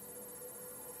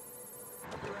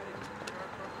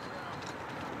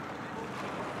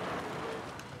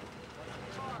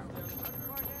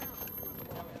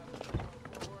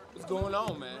 What's going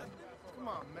on, man? Come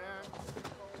on, man.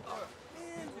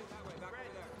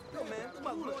 Yo, man, it's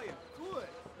my lawyer. Good.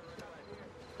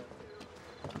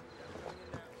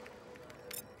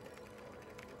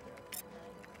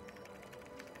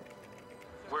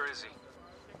 Where is he?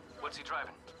 What's he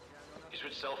driving? He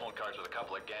switched cell phone cards with a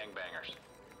couple of gangbangers.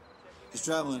 He's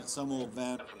traveling in some old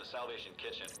van. From the Salvation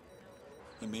Kitchen.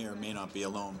 He may or may not be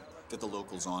alone. Get the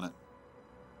locals on it.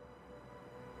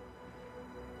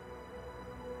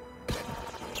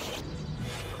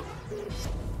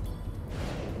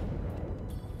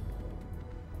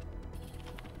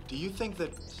 Do you think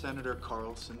that Senator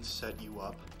Carlson set you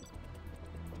up?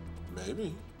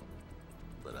 Maybe,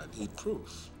 but I need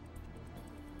proof.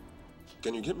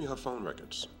 Can you get me her phone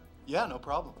records? Yeah, no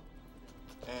problem.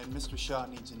 And Mr. Shaw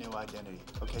needs a new identity.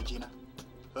 Okay, Gina?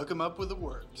 Hook him up with the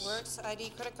works. Works,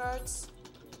 ID, credit cards?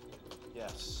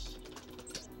 Yes.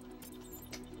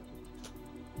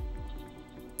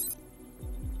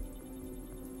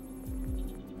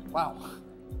 Wow.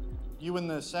 You and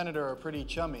the senator are pretty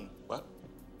chummy. What?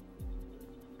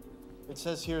 It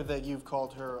says here that you've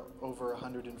called her over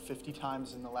 150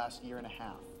 times in the last year and a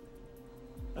half.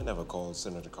 I never called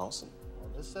Senator Carlson.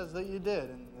 this says that you did,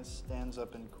 and this stands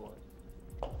up in court.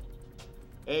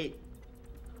 Hey,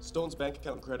 Stone's bank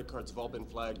account and credit cards have all been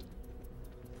flagged.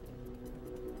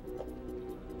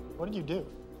 What did you do?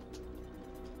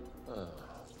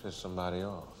 Piss somebody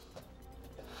off.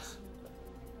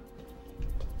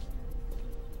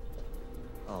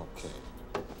 Okay.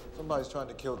 Somebody's trying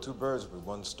to kill two birds with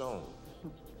one stone.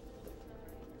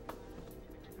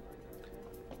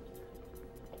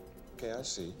 Okay, I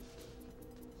see.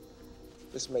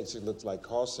 This makes it look like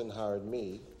Carlson hired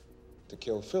me to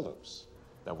kill Phillips.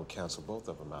 That would cancel both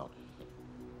of them out.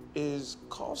 Is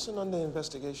Carlson under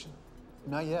investigation?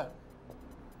 Not yet.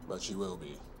 But she will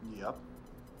be. Yep.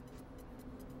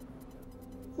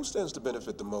 Who stands to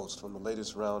benefit the most from the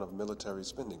latest round of military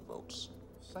spending votes?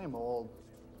 Same old.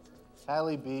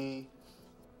 Hallie B,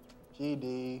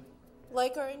 GD.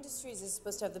 Like our Industries is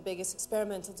supposed to have the biggest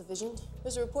experimental division.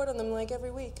 There's a report on them like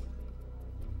every week.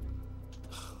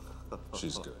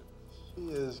 She's good. She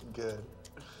is good.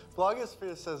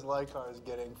 Blogosphere says Lycar is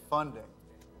getting funding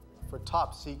for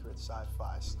top secret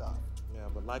sci-fi stuff. Yeah,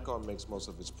 but Lycar makes most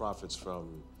of its profits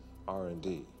from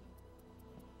R&D,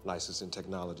 licensing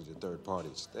technology to third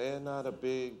parties. They're not a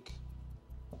big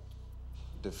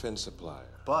defense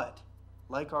supplier. But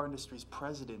Lycar Industries'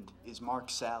 president is Mark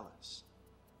Salas.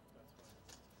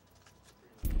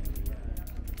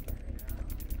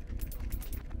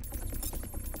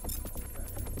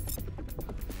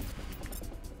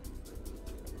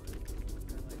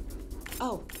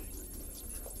 Oh,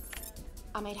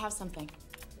 I might have something.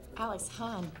 Alex,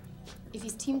 Han. If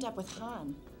he's teamed up with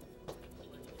Han,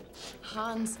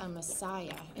 Han's a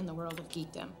messiah in the world of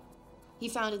geekdom. He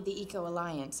founded the Eco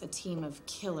Alliance, a team of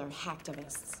killer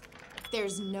hacktivists.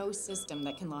 There's no system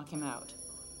that can lock him out.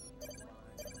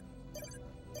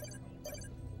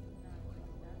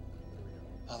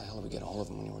 How the hell do we get a hold of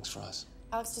him when he works for us?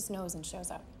 Alex just knows and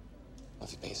shows up. Well,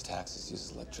 if he pays taxes,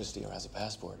 uses electricity, or has a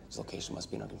passport, his location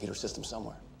must be in our computer system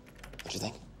somewhere. What you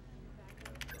think?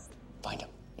 Find him.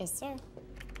 Yes, sir.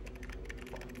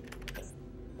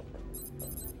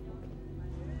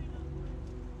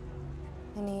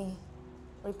 Any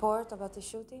report about the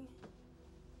shooting?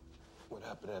 What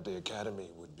happened at the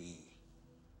academy would be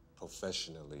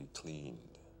professionally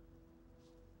cleaned.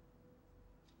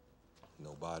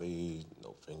 No body,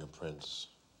 no fingerprints,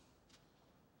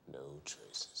 no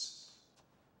traces.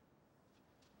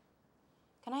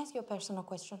 Can I ask you a personal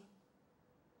question?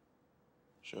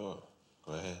 Sure,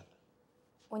 go ahead.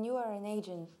 When you were an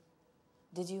agent,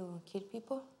 did you kill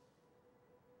people?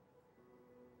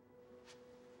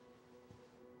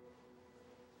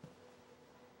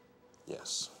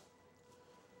 Yes.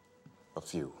 A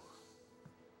few.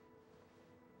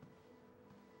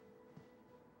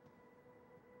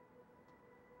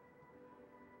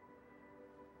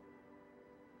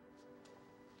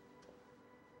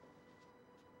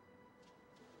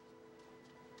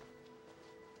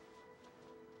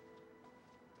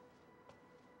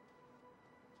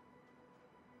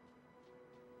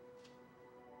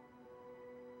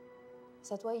 Is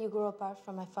that why you grew apart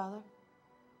from my father?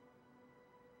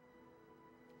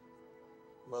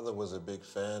 Mother was a big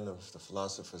fan of the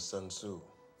philosopher Sun Tzu.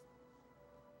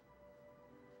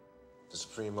 The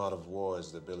supreme art of war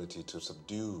is the ability to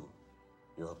subdue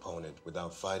your opponent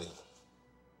without fighting.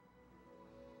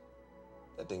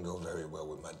 That didn't go very well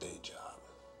with my day job.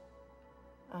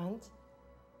 And?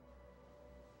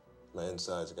 My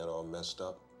insides got all messed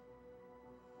up.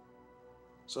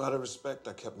 So out of respect,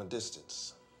 I kept my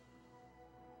distance.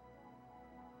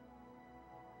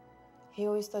 He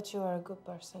always thought you were a good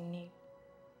person, Neil.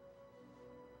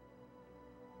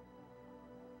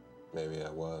 Maybe I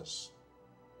was.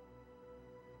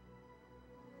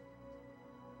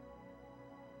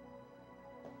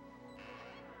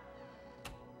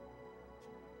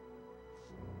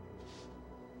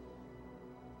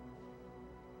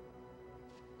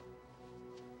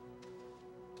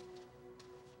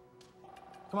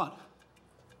 Come on.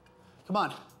 Come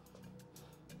on.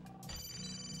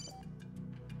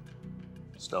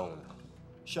 Stone.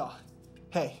 Shaw.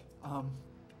 Hey,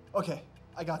 okay,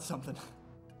 I got something.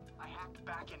 I hacked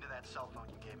back into that cell phone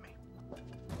you gave me.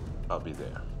 I'll be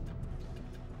there.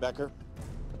 Becker?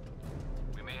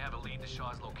 We may have a lead to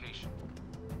Shaw's location.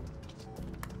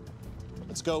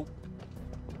 Let's go.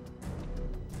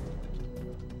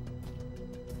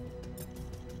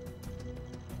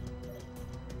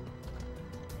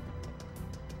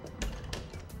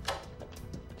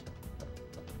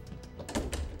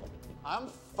 I'm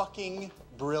fucking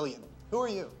brilliant. Who are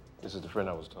you? This is the friend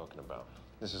I was talking about.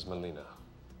 This is Melina.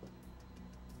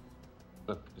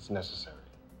 Look, it's necessary.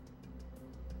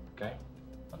 Okay?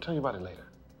 I'll tell you about it later.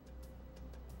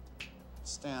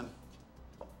 Stan,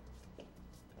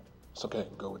 It's okay,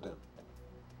 go with them.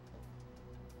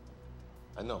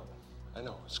 I know,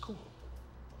 it's cool.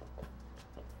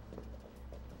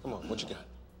 Come on, what you got?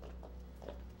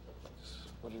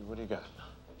 What do you got?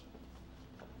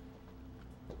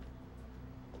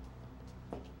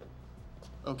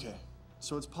 Okay,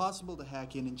 so it's possible to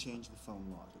hack in and change the phone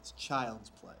log. It's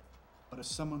child's play. But if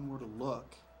someone were to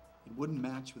look, it wouldn't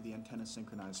match with the antenna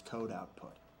synchronized code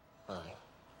output. All right,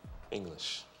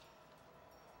 English.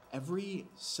 Every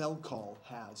cell call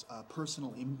has a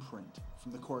personal imprint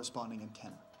from the corresponding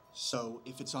antenna. So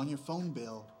if it's on your phone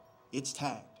bill, it's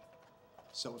tagged.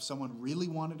 So if someone really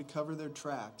wanted to cover their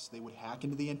tracks, they would hack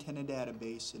into the antenna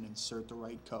database and insert the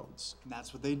right codes. And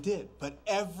that's what they did. But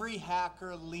every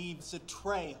hacker leaves a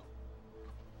trail.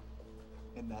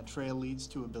 And that trail leads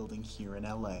to a building here in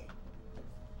LA.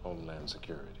 Homeland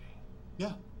Security.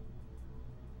 Yeah.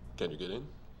 Can you get in?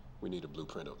 We need a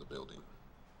blueprint of the building.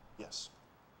 Yes.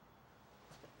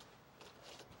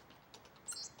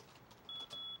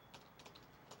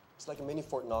 It's like a mini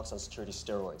Fort Knox on security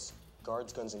steroids.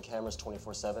 Guards, guns, and cameras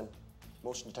 24/7.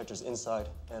 Motion detectors inside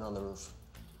and on the roof.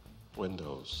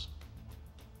 Windows.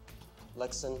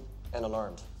 Lexan and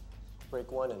alarmed.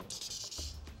 Break one and...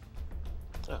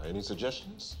 Any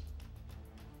suggestions?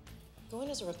 Go in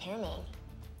as a repairman.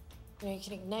 You know, you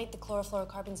can ignite the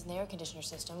chlorofluorocarbons in the air conditioner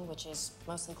system, which is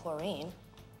mostly chlorine.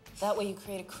 That way you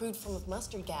create a crude form of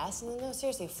mustard gas, and then, no,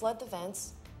 seriously, flood the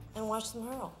vents and watch them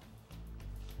hurl.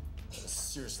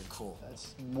 Seriously cool.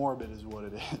 That's morbid is what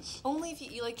it is. Only if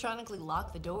you electronically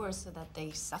lock the doors so that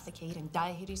they suffocate and die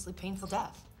a hideously painful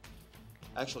death.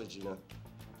 Actually, Gina,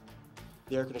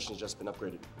 the air conditioning's just been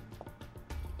upgraded.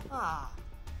 Ah,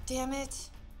 damn it.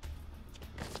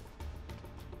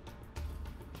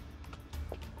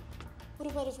 What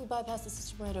about if we bypass the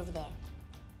system right over there?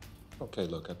 Okay,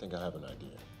 look, I think I have an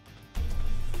idea.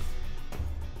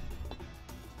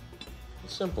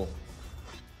 It's simple,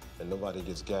 and nobody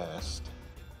gets gassed.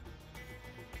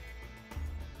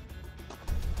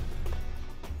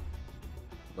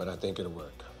 But I think it'll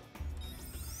work.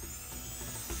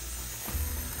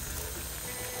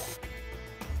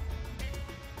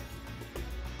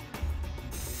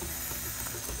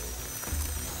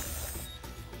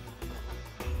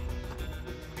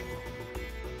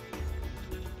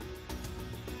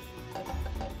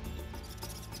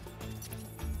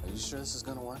 Are you sure this is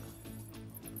gonna work?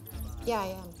 Yeah, I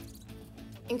am.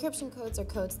 Encryption codes are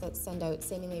codes that send out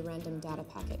seemingly random data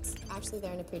packets. Actually,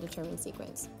 they're in a predetermined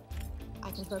sequence. I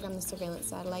can program the surveillance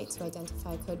satellite to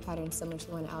identify code patterns similar to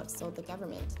the one Alex sold the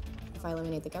government. If I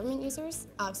eliminate the government users,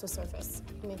 Alex will surface.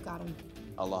 And we've got him.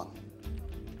 How long?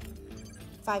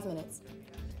 5 minutes.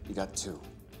 You got 2.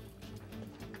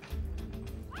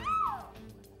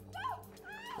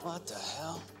 What the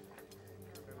hell?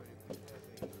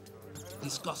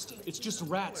 Disgusting. It's just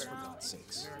rats, for God's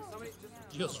sakes.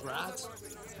 Just rats?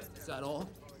 Is that all?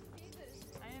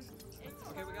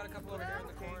 Okay, we got a couple over here in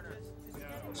the corner.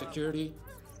 Security?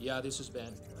 Yeah, this is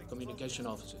Ben. Communication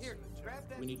officers.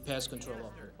 We need pest control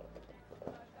up here.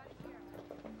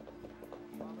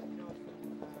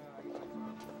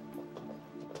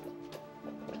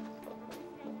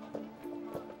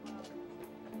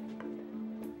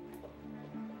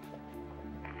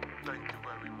 Thank you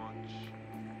very much.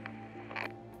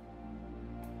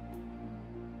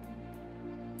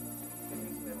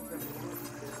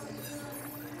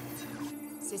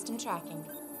 System tracking.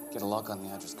 Get a lock on the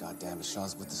address, goddammit.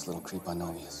 Shaw's with this little creep. I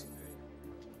know he is.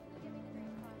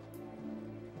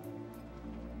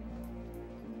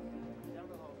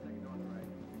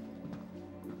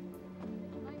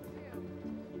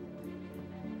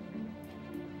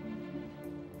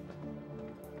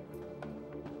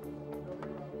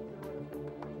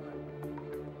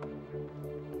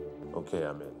 Okay,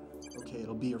 I'm in. Okay,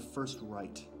 it'll be your first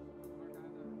right.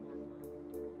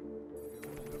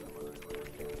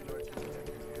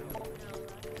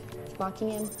 Locking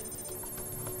in.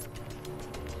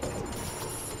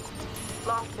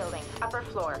 Loft building, upper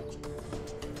floor.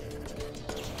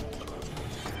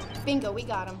 Bingo, we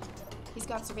got him. He's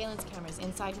got surveillance cameras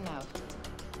inside and out.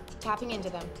 Tapping into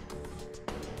them.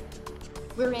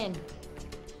 We're in.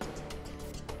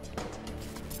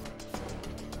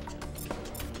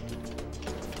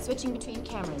 Switching between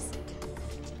cameras.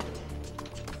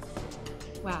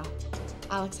 Wow,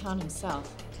 Alex found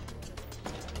himself.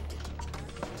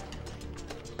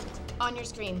 On your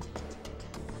screen.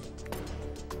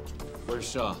 Where's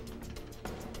Shaw?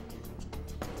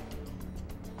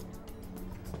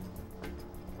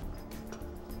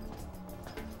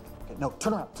 Okay, no,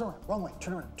 turn around, wrong way,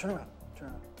 turn around.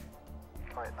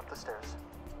 All right, up the stairs.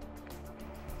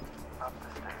 Up the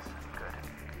stairs, good.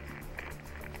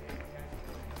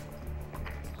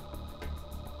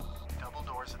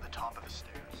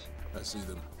 I see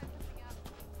them.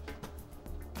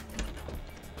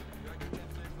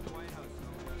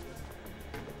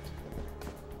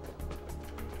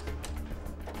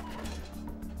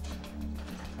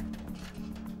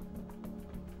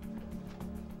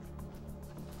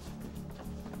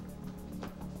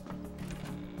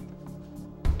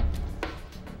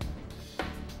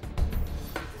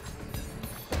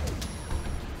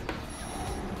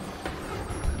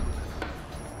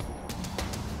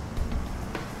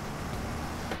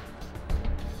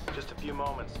 Just a few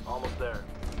moments, almost there.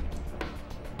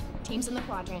 Team's in the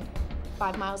quadrant,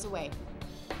 5 miles away.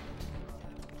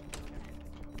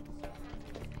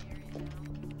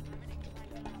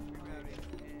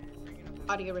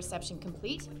 Audio reception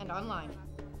complete and online.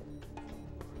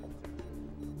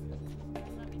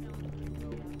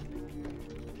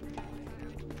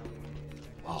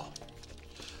 Oh,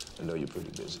 I know you're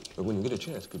pretty busy, but when you get a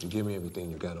chance, could you give me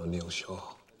everything you got on Neil Shaw?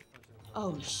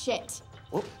 Oh, shit.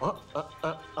 Oh,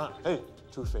 hey,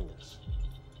 2 fingers.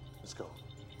 Let's go.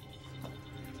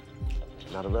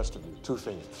 Now the rest of you, 2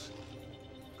 fingers.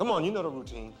 Come on, you know the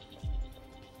routine.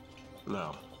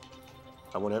 Now,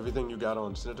 I want everything you got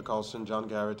on Senator Carlson, John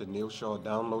Garrett, and Neil Shaw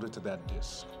downloaded to that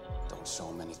disk. Don't show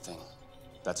him anything.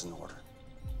 That's an order.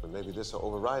 But maybe this will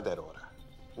override that order.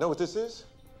 You know what this is?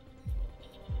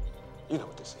 You know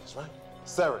what this is, right?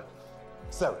 Sarin.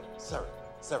 Sarin.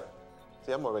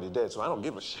 See, I'm already dead, so I don't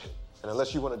give a shit. And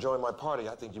unless you want to join my party,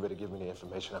 I think you better give me the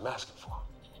information I'm asking for.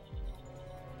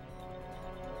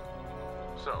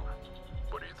 So,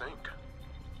 what do you think?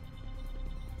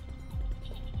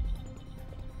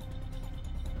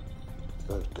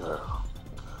 Good girl.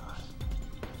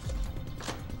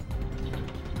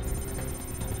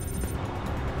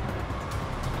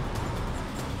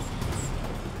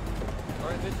 All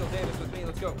right, Mitchell, Davis, with me.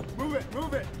 Let's go. Move it,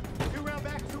 move it. 2 round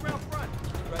back, 2 round front.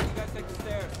 Right, you guys take the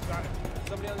stairs. Got it.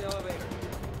 Somebody on the elevator.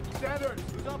 Standard,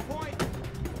 who's on point?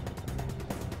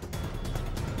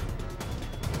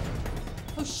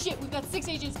 Oh shit, we've got 6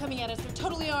 agents coming at us. They're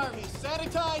totally armed.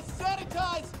 Sanitize,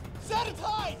 sanitize,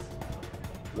 sanitize!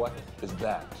 What is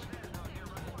that?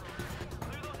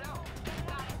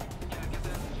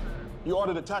 You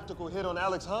ordered a tactical hit on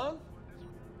Alex Hahn?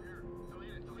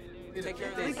 Take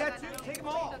care of Take this. that too, take them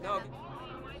all. No.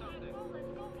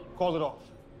 Call it off.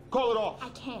 Call it off. I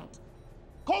can't.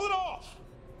 Call it off!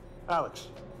 Alex,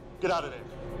 get out of there.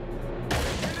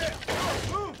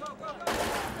 Move! Go, go, go!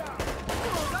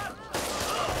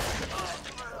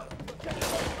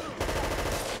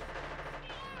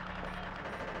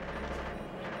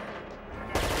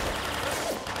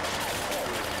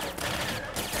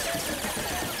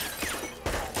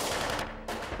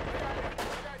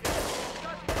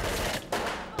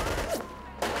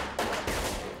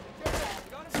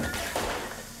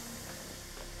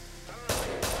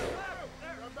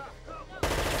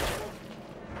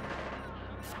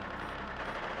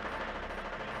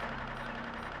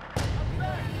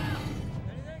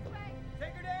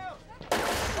 Take her down!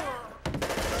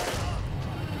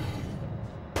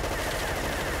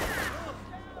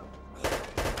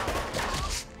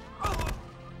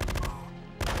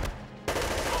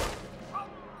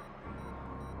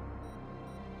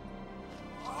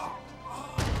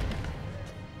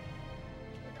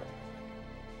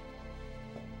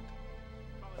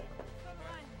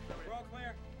 We're all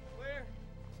clear. Clear.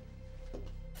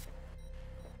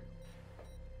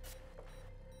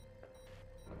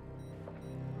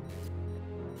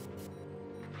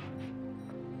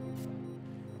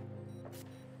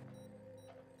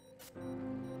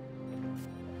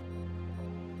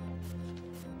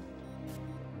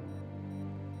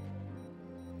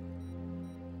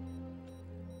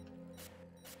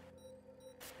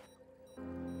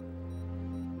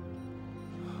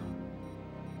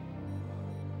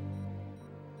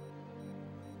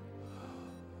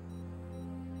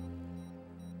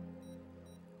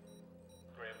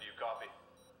 Graham, do you copy?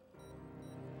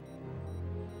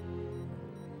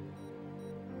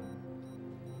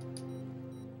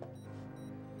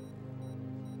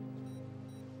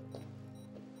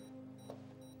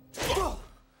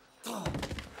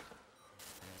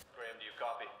 Graham, do you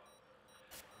copy?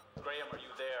 Graham, are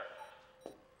you there?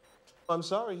 I'm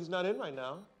sorry, he's not in right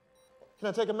now. Can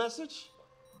I take a message?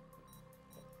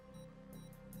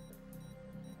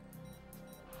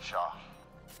 Shaw.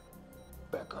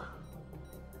 Becker,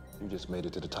 you just made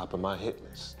it to the top of my hit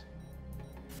list.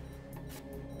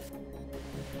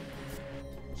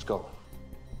 Let's go.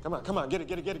 Come on, get it.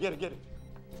 Come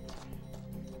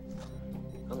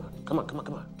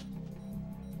on.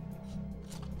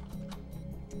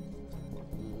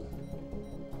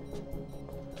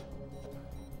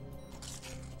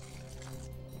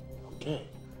 Okay.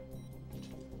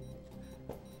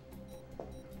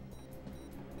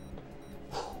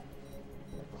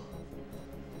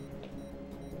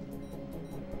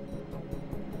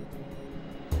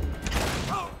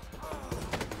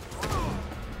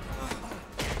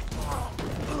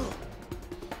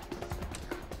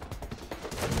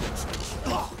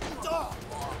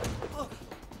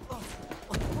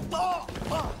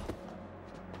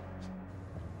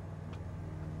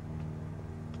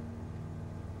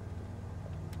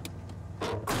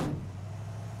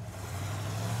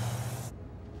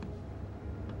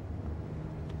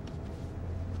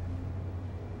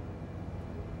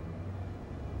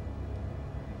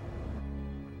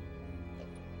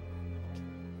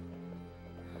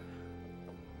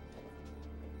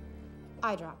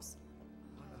 Eye drops.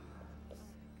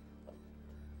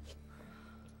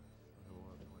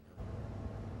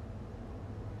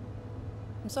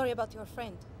 I'm sorry about your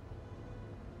friend.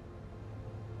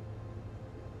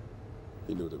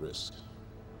 He knew the risk.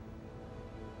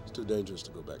 It's too dangerous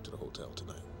to go back to the hotel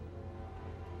tonight.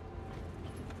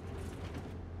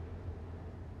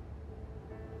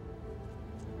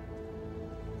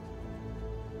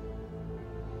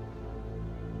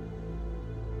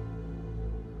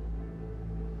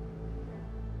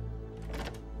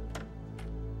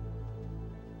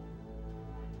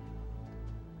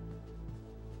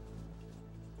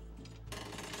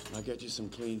 I'll get you some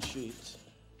clean sheets,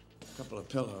 a couple of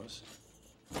pillows,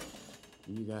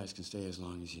 and you guys can stay as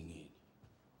long as you need.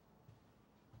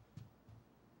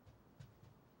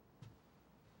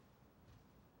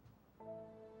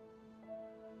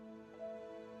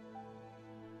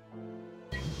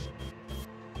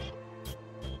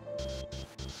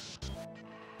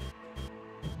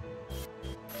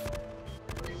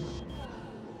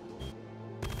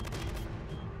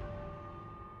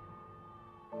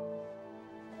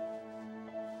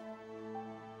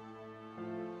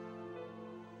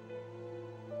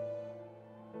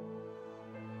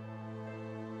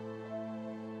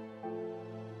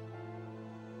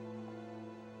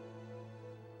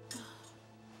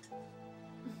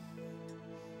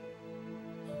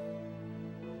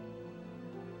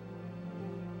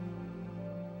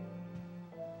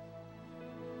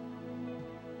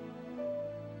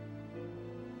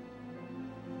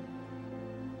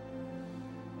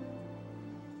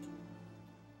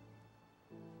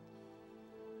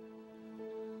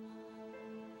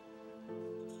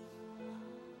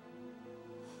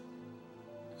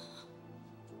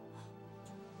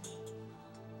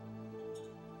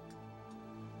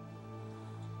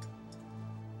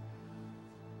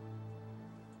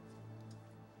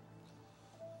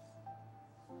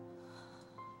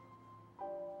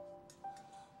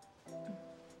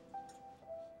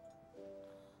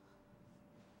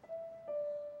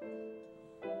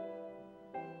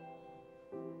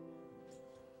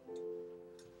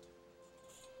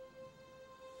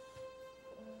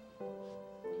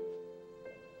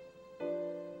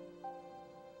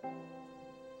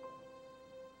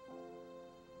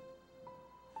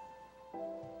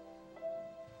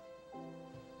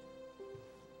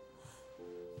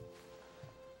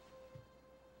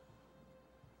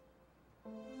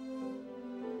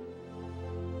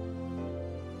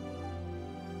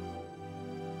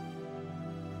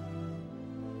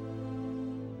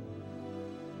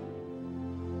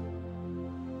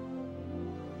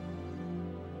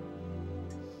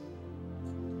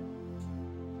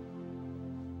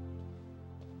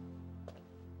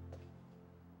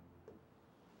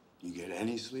 You get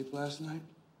any sleep last night?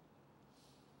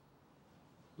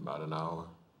 About an hour.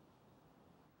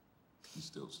 He's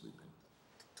still sleeping.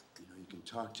 You know, you can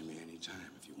talk to me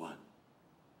anytime if you want.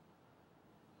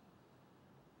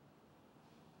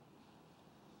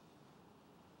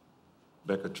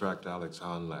 Becca tracked Alex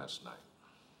Hahn last night.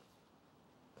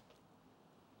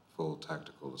 Full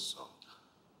tactical assault.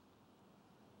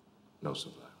 No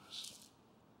survivors.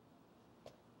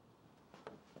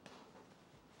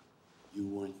 You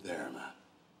weren't there, man.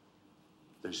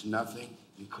 There's nothing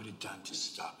you could have done to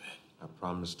stop it. I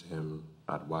promised him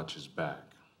I'd watch his back.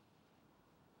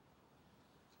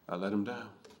 I let him down.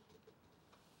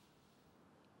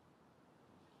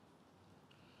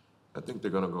 I think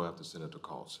they're gonna go after Senator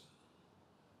Carlson.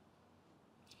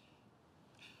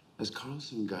 Has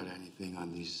Carlson got anything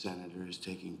on these senators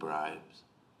taking bribes?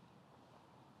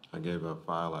 I gave her a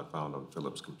file I found on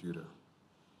Philip's computer.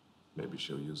 Maybe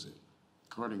she'll use it.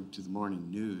 According to the morning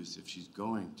news, if she's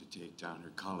going to take down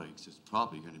her colleagues, it's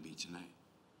probably going to be tonight.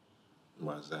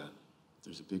 Why's that?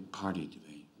 There's a big party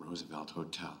today, Roosevelt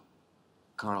Hotel.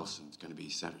 Carlson's going to be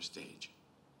center stage.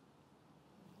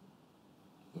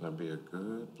 That'd be a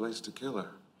good place to kill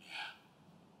her. Yeah.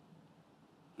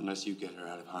 Unless you get her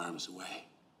out of harm's way.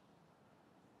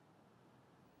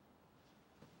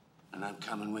 And I'm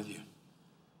coming with you.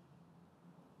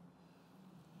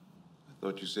 I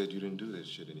thought you said you didn't do this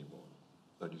shit anymore.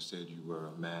 I thought you said you were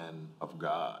a man of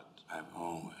God. I've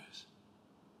always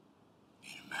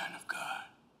been a man of God.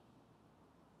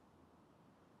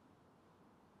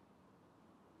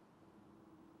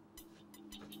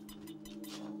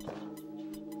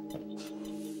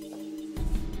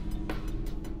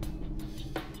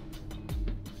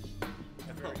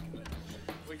 Very good.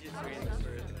 We're just waiting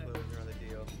for the closure on the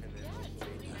deal, and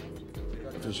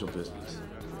then Official business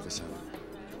with the Senate.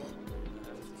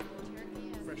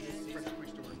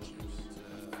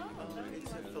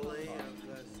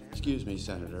 Excuse me,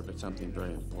 Senator, but something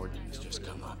very important has just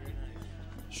come up.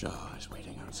 Shaw is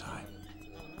waiting outside.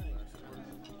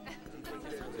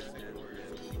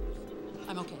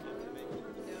 I'm okay.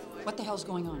 What the hell's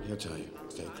going on? He'll tell you.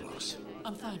 Stay close.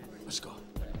 I'm fine. Let's go.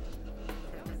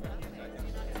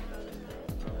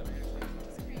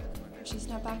 If she's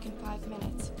not back in 5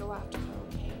 minutes, go after her,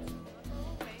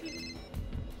 okay?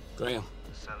 Graham,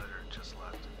 The senator just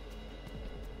left.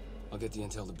 I'll get the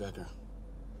intel to Becker.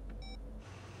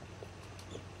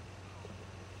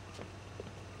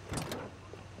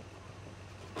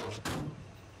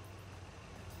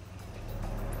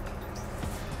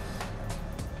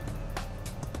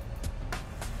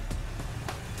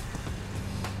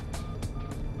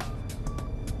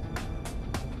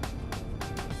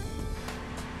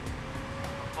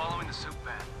 Following the soup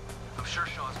van. I'm sure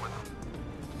Shaw's with him.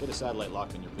 Get a satellite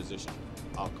locked in your position.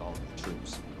 I'll call the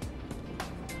troops.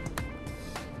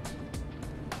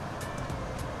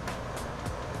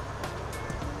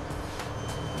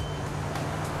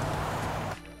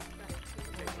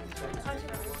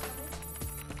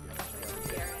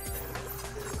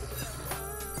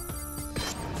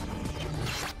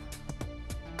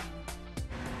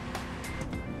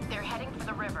 They're heading for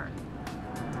the river.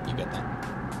 You get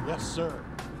that? Yes, sir.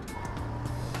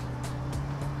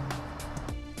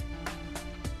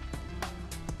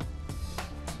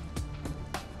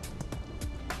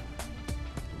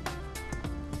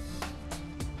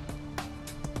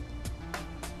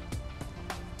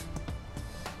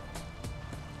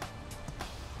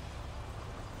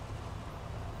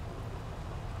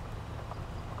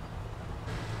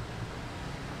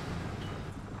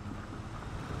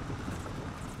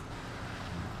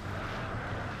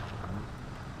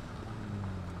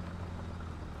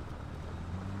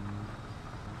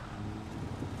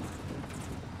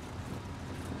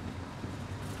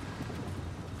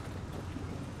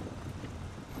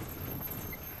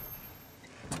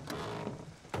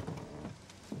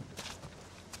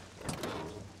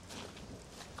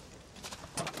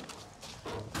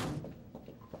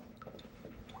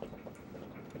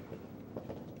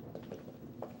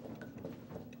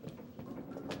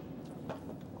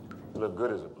 You look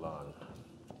good as a blonde.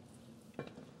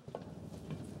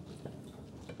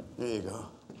 There you go.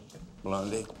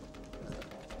 Blondie.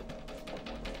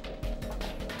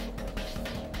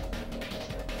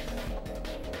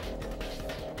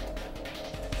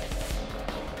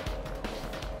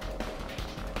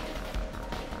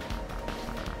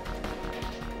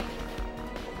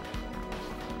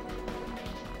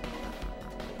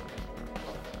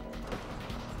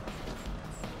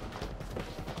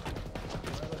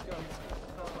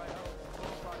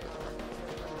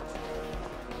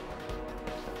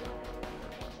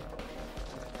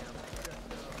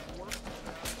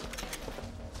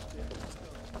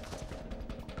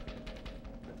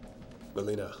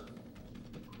 Melina,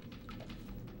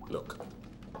 look.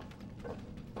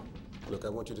 Look, I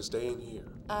want you to stay in here.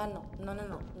 No.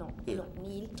 Here, No,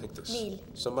 Neil. take this. Neil.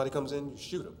 Somebody comes in, you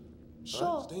shoot him. Sure.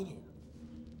 All right, stay in here.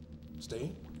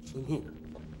 Stay in here.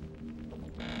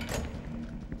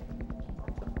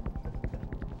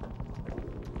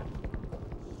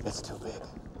 It's too big.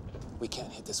 We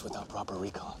can't hit this without proper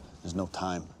recon. There's no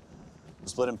time. We'll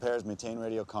split in pairs, maintain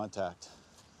radio contact.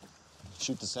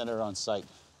 Shoot the senator on sight.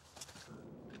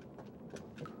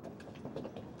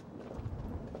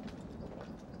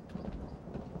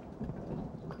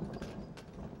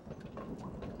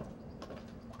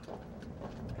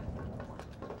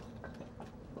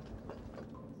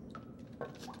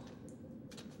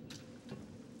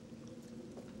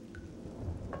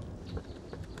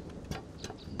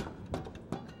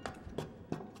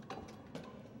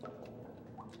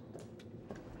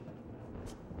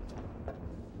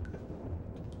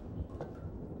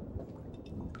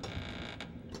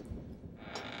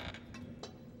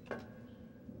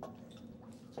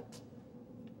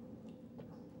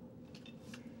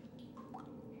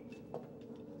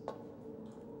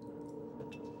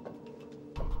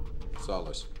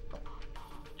 Solace.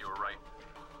 You were right.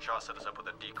 Shaw set us up with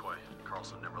a decoy.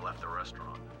 Carlson never left the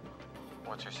restaurant.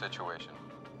 What's your situation?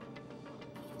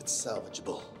 It's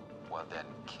salvageable. Well, then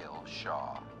kill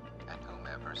Shaw and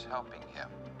whomever's helping him.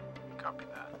 Copy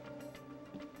that.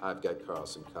 I've got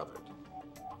Carlson covered.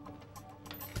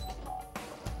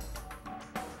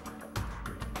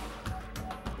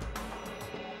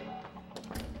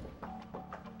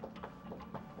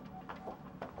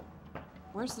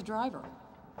 Where's the driver?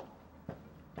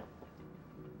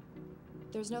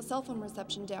 There's no cell phone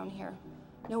reception down here.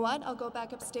 Know what? I'll go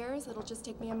back upstairs. It'll just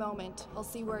take me a moment. I'll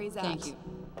see where he's at. Thank you.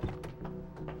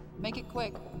 Make it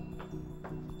quick.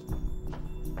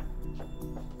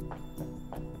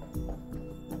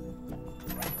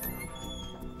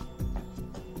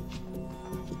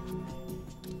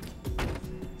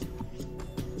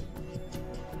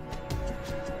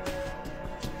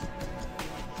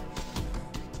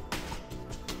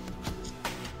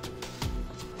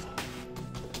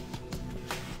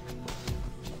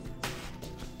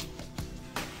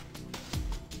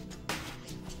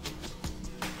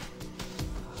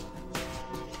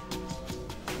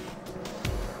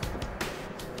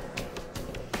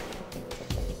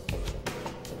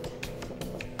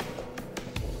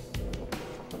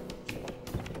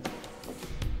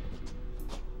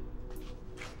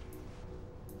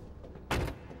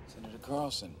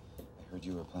 Carlson, I heard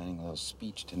you were planning a little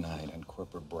speech tonight on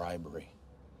corporate bribery.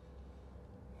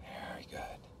 Very good.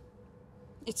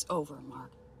 It's over,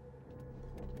 Mark.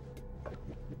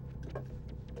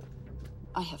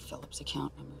 I have Philip's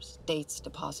account numbers, dates,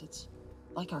 deposits.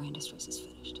 Like our Industries is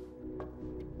finished.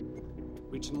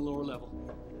 Reaching the lower level.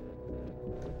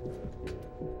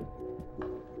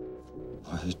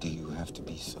 Why do you have to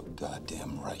be so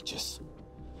goddamn righteous?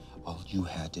 All you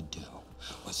had to do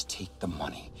was take the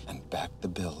money and back the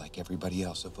bill like everybody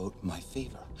else, a vote in my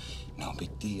favor. No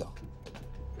big deal.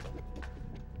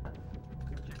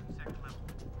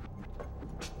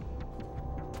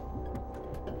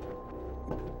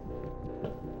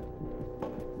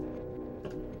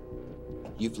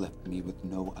 You've left me with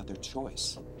no other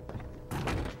choice.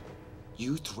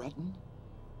 You threaten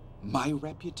my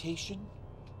reputation,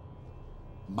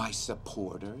 my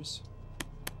supporters,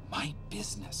 my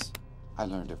business. I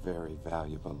learned a very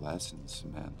valuable lesson,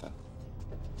 Samantha.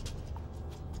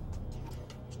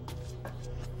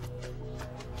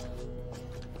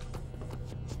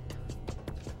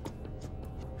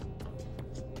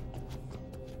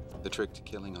 The trick to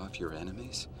killing off your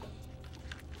enemies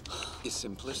is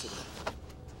simplicity.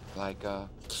 Like a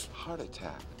heart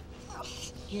attack,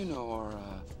 you know, or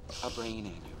a brain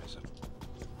aneurysm.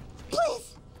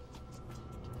 Please!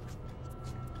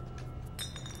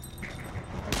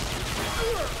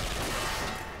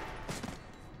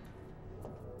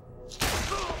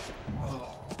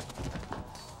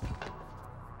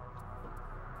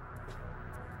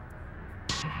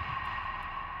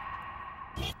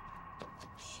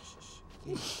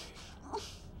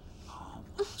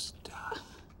 Almost done.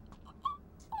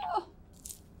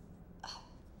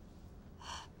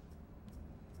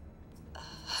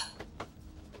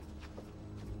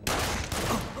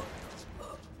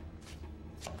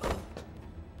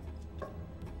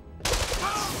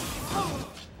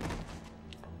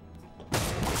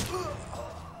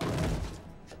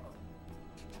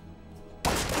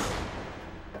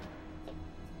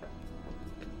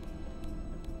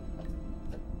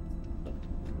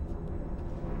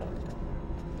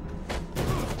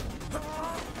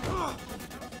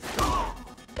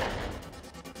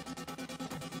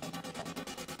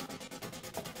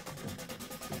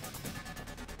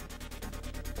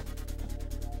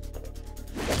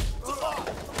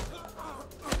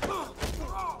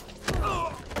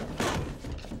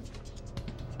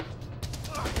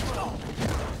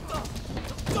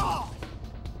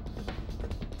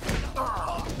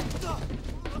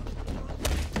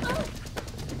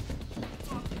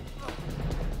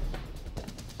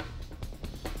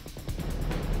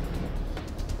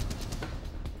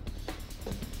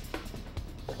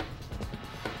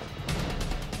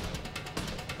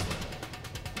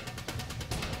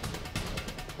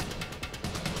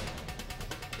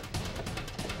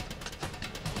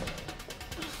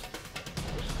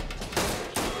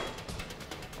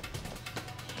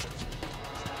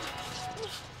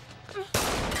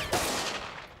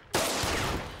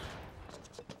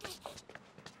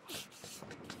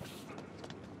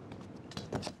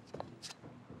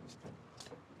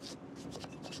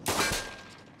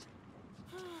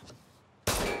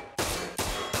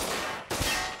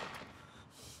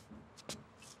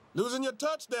 Losing your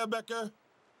touch there, Becker.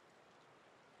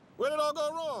 Where did it all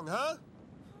go wrong, huh?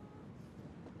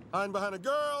 Hiding behind a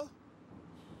girl?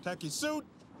 Tacky suit?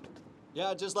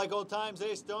 Yeah, just like old times,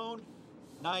 eh, Stone?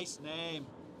 Nice name.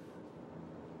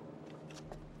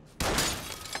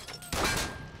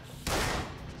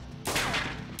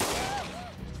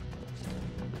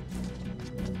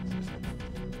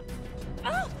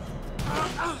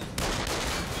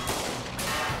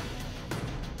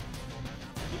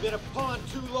 You've been a pawn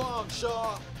too long,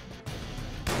 Shaw.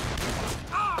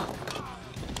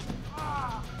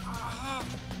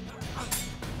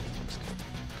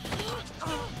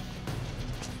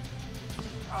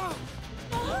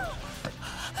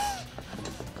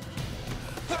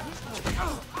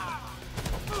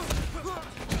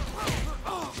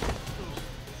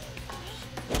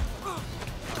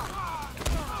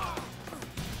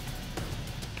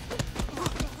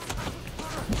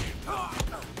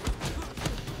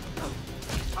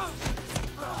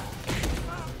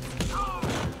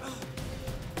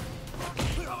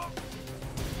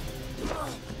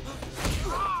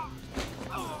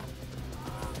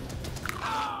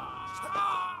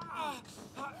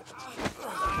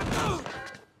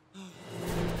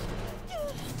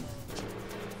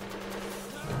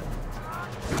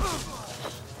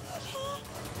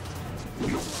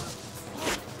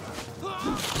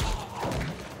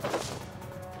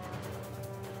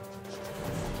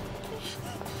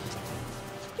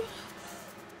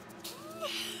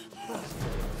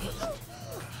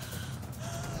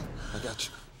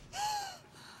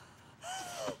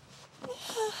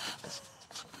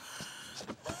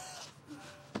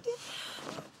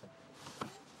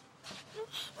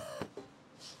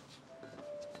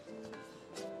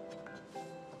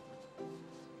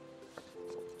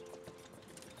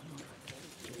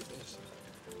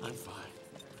 I'm fine.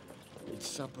 It's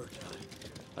supper time.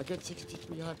 I got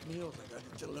 63 hot meals I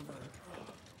gotta deliver.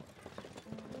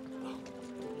 Oh,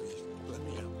 please, let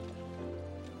me out.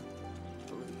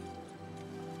 Please.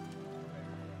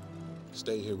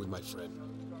 Stay here with my friend.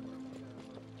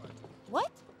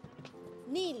 What?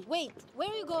 Neil, wait. Where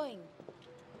are you going?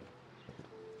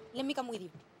 Let me come with you.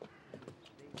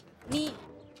 Neil.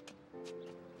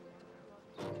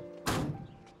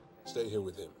 Stay here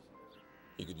with him.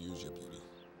 He could use your beauty.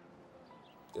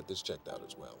 Get this checked out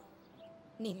as well.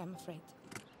 Neil, I'm afraid.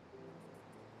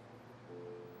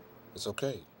 It's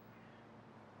okay.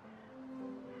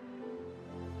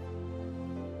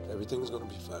 Everything's gonna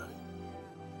be fine.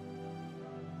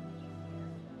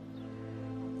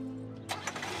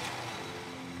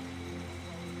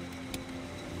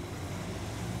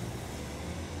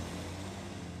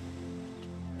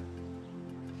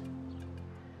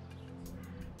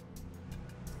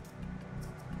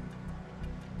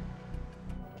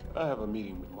 I have a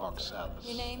meeting with Mark Salas.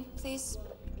 Your name, please?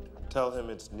 Tell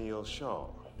him it's Neil Shaw.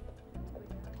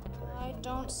 I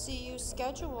don't see you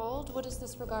scheduled. What is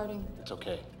this regarding? It's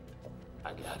okay.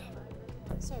 I got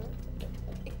it. Sir?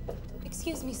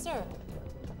 Excuse me, sir.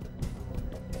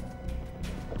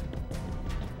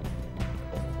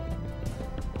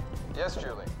 Yes,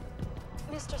 Julie.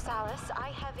 Mr. Salas, I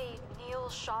have a Neil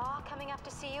Shaw coming up to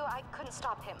see you. I couldn't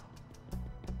stop him.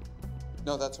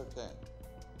 No, that's okay.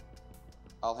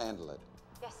 I'll handle it.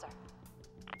 Yes, sir.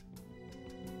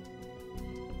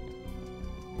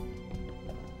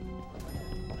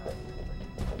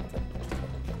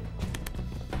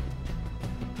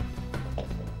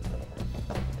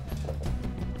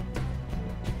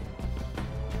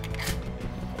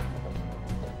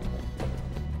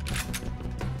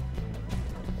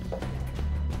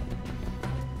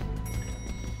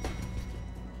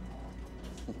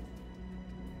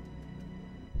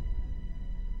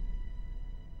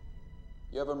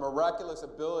 You have a miraculous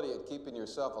ability at keeping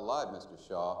yourself alive, Mr.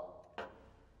 Shaw.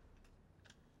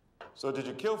 So did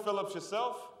you kill Phillips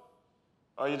yourself?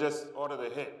 Or you just ordered a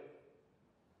hit?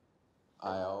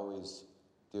 I always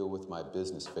deal with my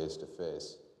business face to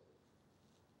face.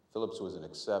 Phillips was an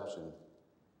exception.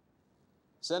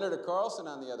 Senator Carlson,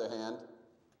 on the other hand.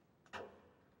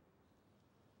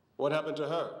 What happened to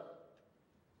her?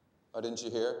 Oh, didn't you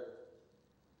hear?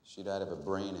 She died of a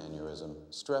brain aneurysm.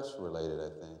 Stress-related, I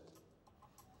think.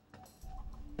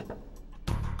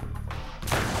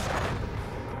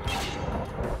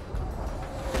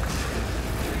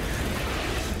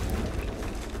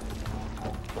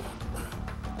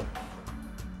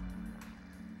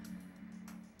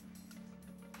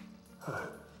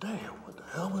 Damn, what the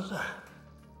hell was that?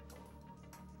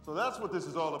 So that's what this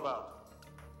is all about.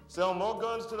 Sell more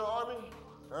guns to the army,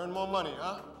 earn more money,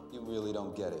 huh? You really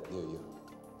don't get it, do you?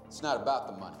 It's not about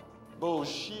the money.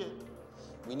 Bullshit.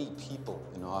 We need people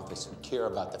in office who care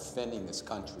about defending this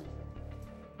country.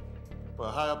 Well,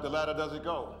 high up the ladder does it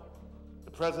go?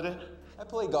 The president? I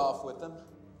play golf with him.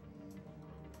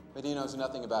 But he knows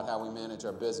nothing about how we manage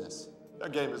our business.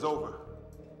 That game is over.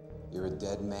 You're a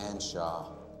dead man, Shaw.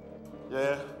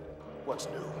 Yeah? What's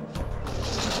new?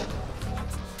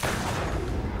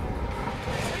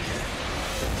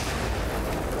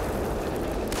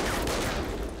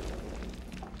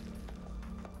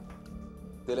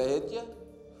 Did I hit you?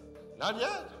 Not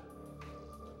yet.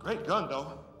 Great gun,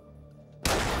 though.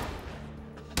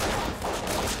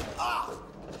 Ah!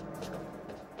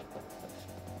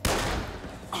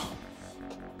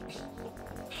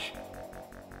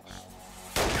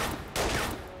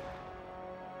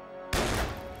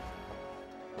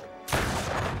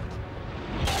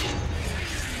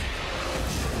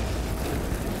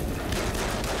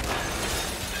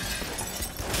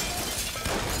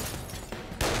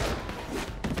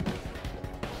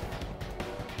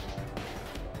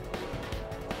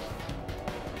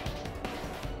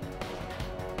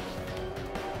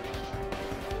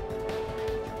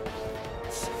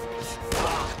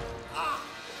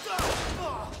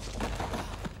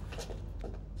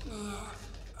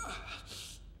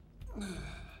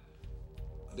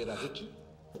 Did I hit you?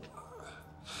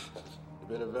 You've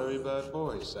been a very bad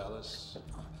boy, Salas.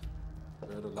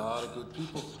 Hurt a lot of good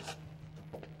people.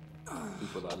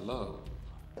 People I love.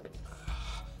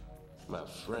 My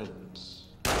friends.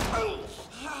 My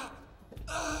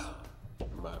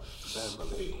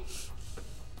family.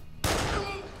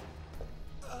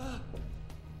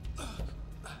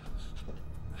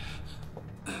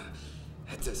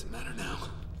 It doesn't matter now.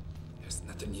 There's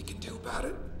nothing you can do about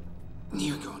it.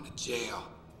 You're going to jail.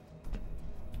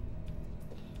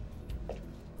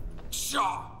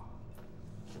 Shaw!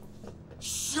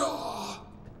 Shaw!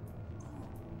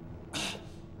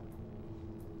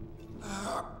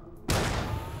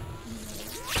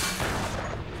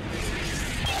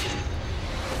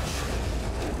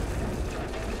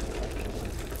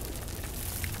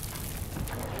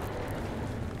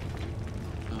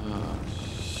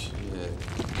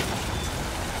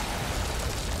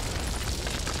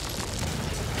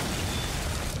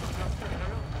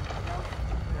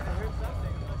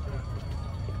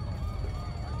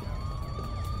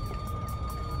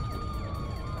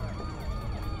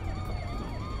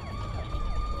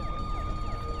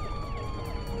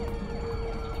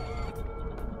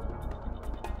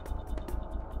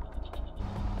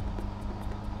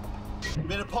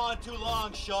 Been a pawn too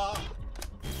long, Shaw.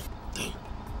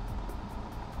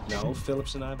 No,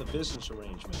 Phillips and I have a business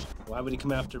arrangement. Why would he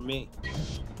come after me?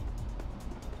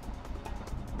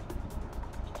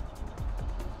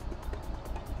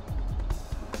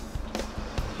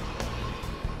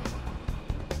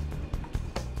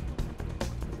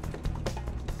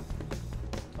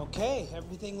 Okay,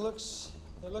 everything looks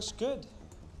good.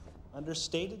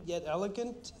 Understated yet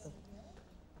elegant.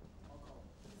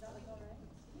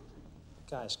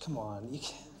 Guys, come on.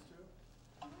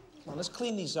 Come on, let's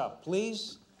clean these up,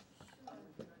 please.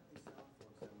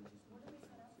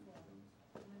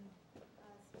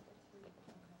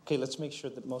 Okay, let's make sure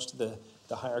that most of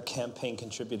the higher campaign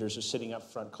contributors are sitting up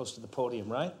front, close to the podium,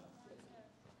 right?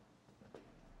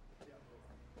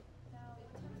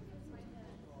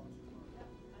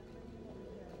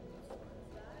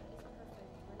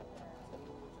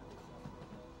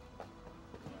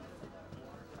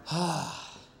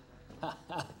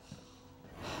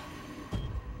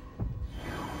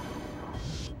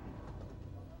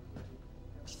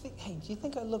 Do you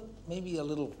think I look maybe a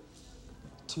little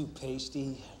too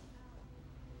pasty?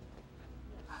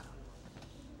 I don't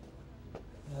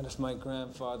know. And if my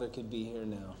grandfather could be here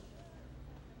now.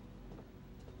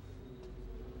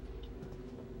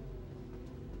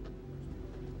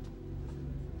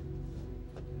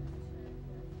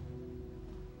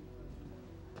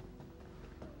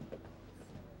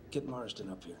 Get Marsden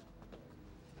up here.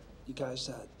 You guys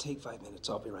take 5 minutes.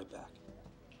 I'll be right back.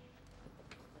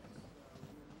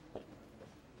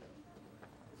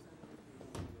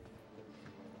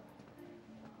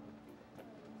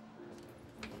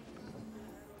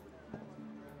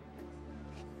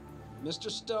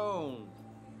 Mr. Stone.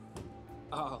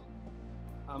 Oh,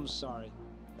 I'm sorry.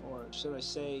 Or should I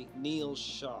say Neil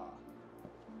Shaw?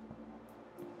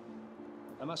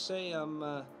 I must say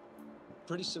I'm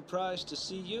pretty surprised to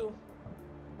see you.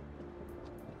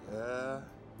 Yeah,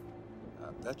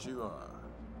 I bet you are.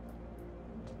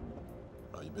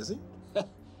 Are you busy? Yeah,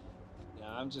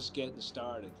 I'm just getting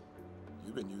started.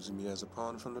 You've been using me as a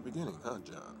pawn from the beginning, huh,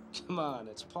 John? Come on,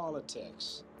 it's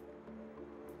politics.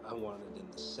 I wanted in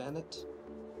the Senate.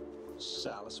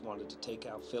 Salas wanted to take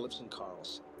out Phillips and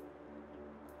Carlson.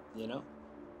 You know,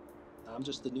 I'm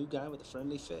just the new guy with a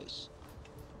friendly face.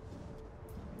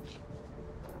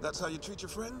 That's how you treat your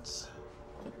friends?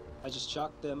 I just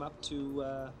chalked them up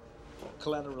to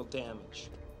collateral damage.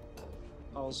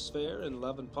 All's fair in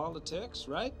love and politics,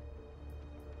 right?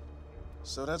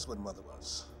 So that's what Mother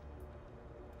was.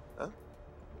 Huh?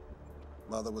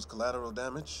 Mother was collateral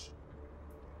damage?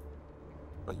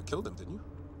 Well, you killed him, didn't you?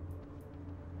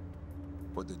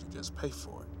 Or did you just pay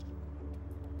for it?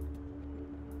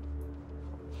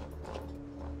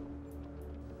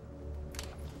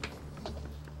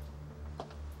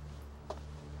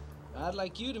 I'd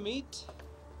like you to meet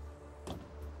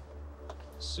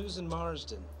Susan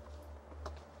Marsden.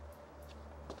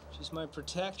 She's my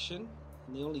protection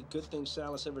and the only good thing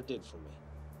Salas ever did for me.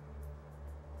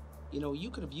 You know, you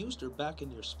could have used her back in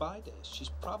your spy days. She's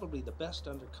probably the best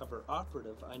undercover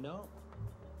operative I know.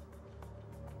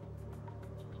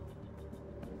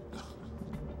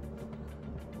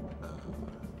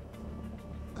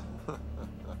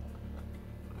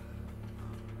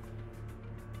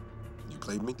 You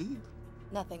played me deep.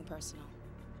 Nothing personal.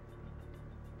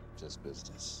 Just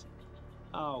business.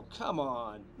 Oh, come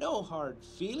on. No hard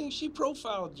feelings. She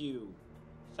profiled you.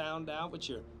 Found out what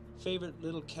your favorite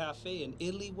little cafe in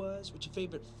Italy was, what your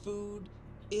favorite food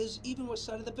is, even what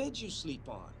side of the bed you sleep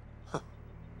on.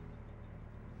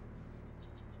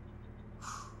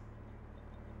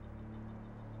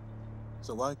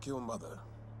 So why kill Mother?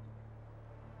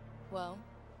 Well,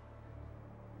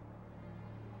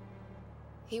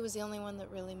 he was the only one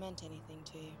that really meant anything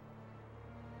to you.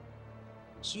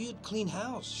 So you'd clean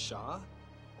house, Shaw.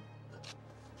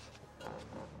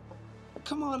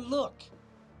 Come on, look.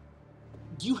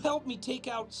 You helped me take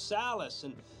out Salas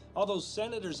and all those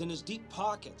senators in his deep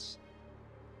pockets.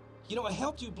 You know, I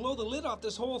helped you blow the lid off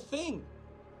this whole thing.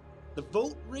 The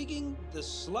vote rigging, the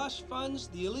slush funds,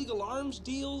 the illegal arms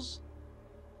deals.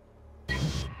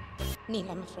 Neil,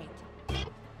 I'm afraid.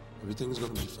 Everything's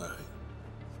gonna be fine.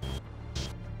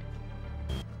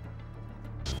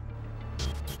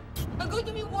 I'm going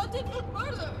to be wanted for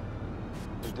murder!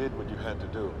 You did what you had to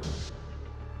do.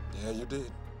 Yeah, you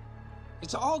did.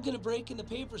 It's all gonna break in the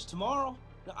papers tomorrow.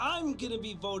 Now, I'm gonna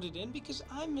be voted in because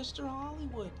I'm Mr.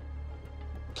 Hollywood.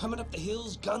 Coming up the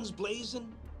hills, guns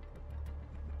blazing.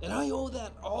 And I owe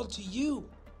that all to you.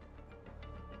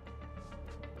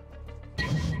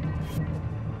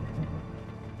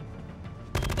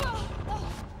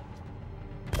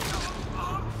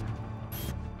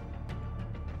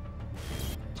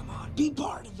 Be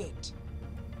part of it.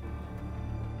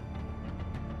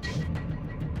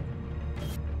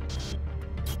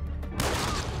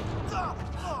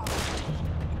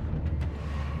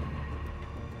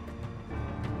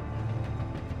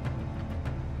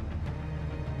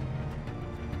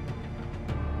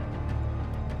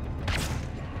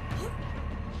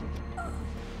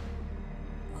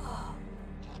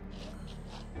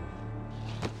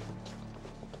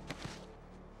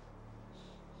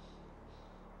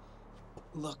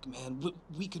 Look, man,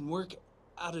 we can work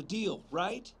out a deal,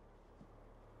 right?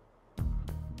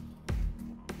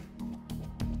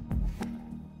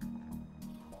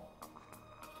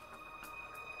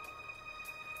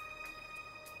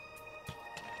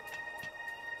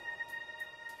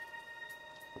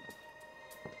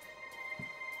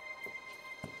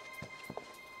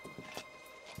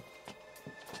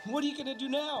 What are you gonna do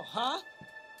now, huh?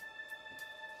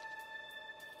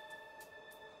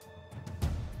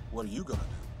 What are you gonna do?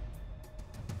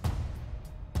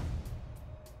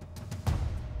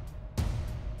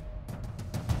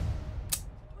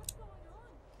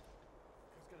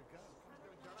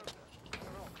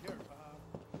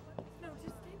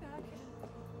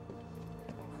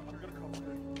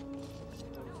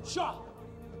 Shaw!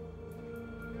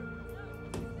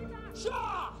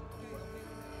 Shaw!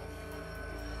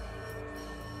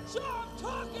 Shaw, I'm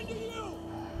talking to you!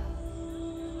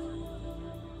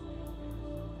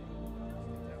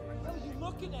 What are you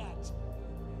looking at?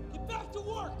 Get back to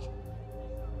work!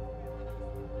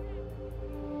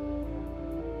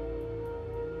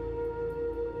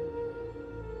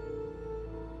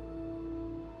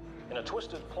 In a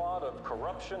twisted plot of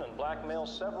corruption and blackmail,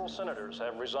 several senators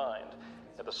have resigned.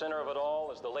 At the center of it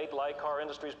all is the late light car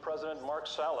industry's president, Mark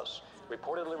Salas,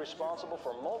 reportedly responsible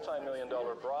for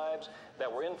multi-million-dollar bribes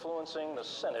that were influencing the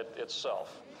Senate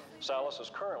itself. Salas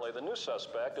is currently the new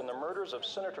suspect in the murders of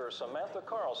Senator Samantha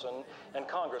Carlson and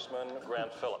Congressman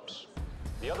Grant Phillips.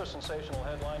 The other sensational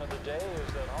headline of the day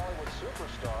is that Hollywood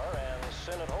superstar and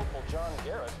Senate hopeful John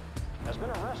Garrett has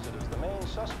been arrested as the main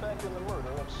suspect in the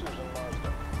murder of Susan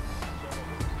Marsden.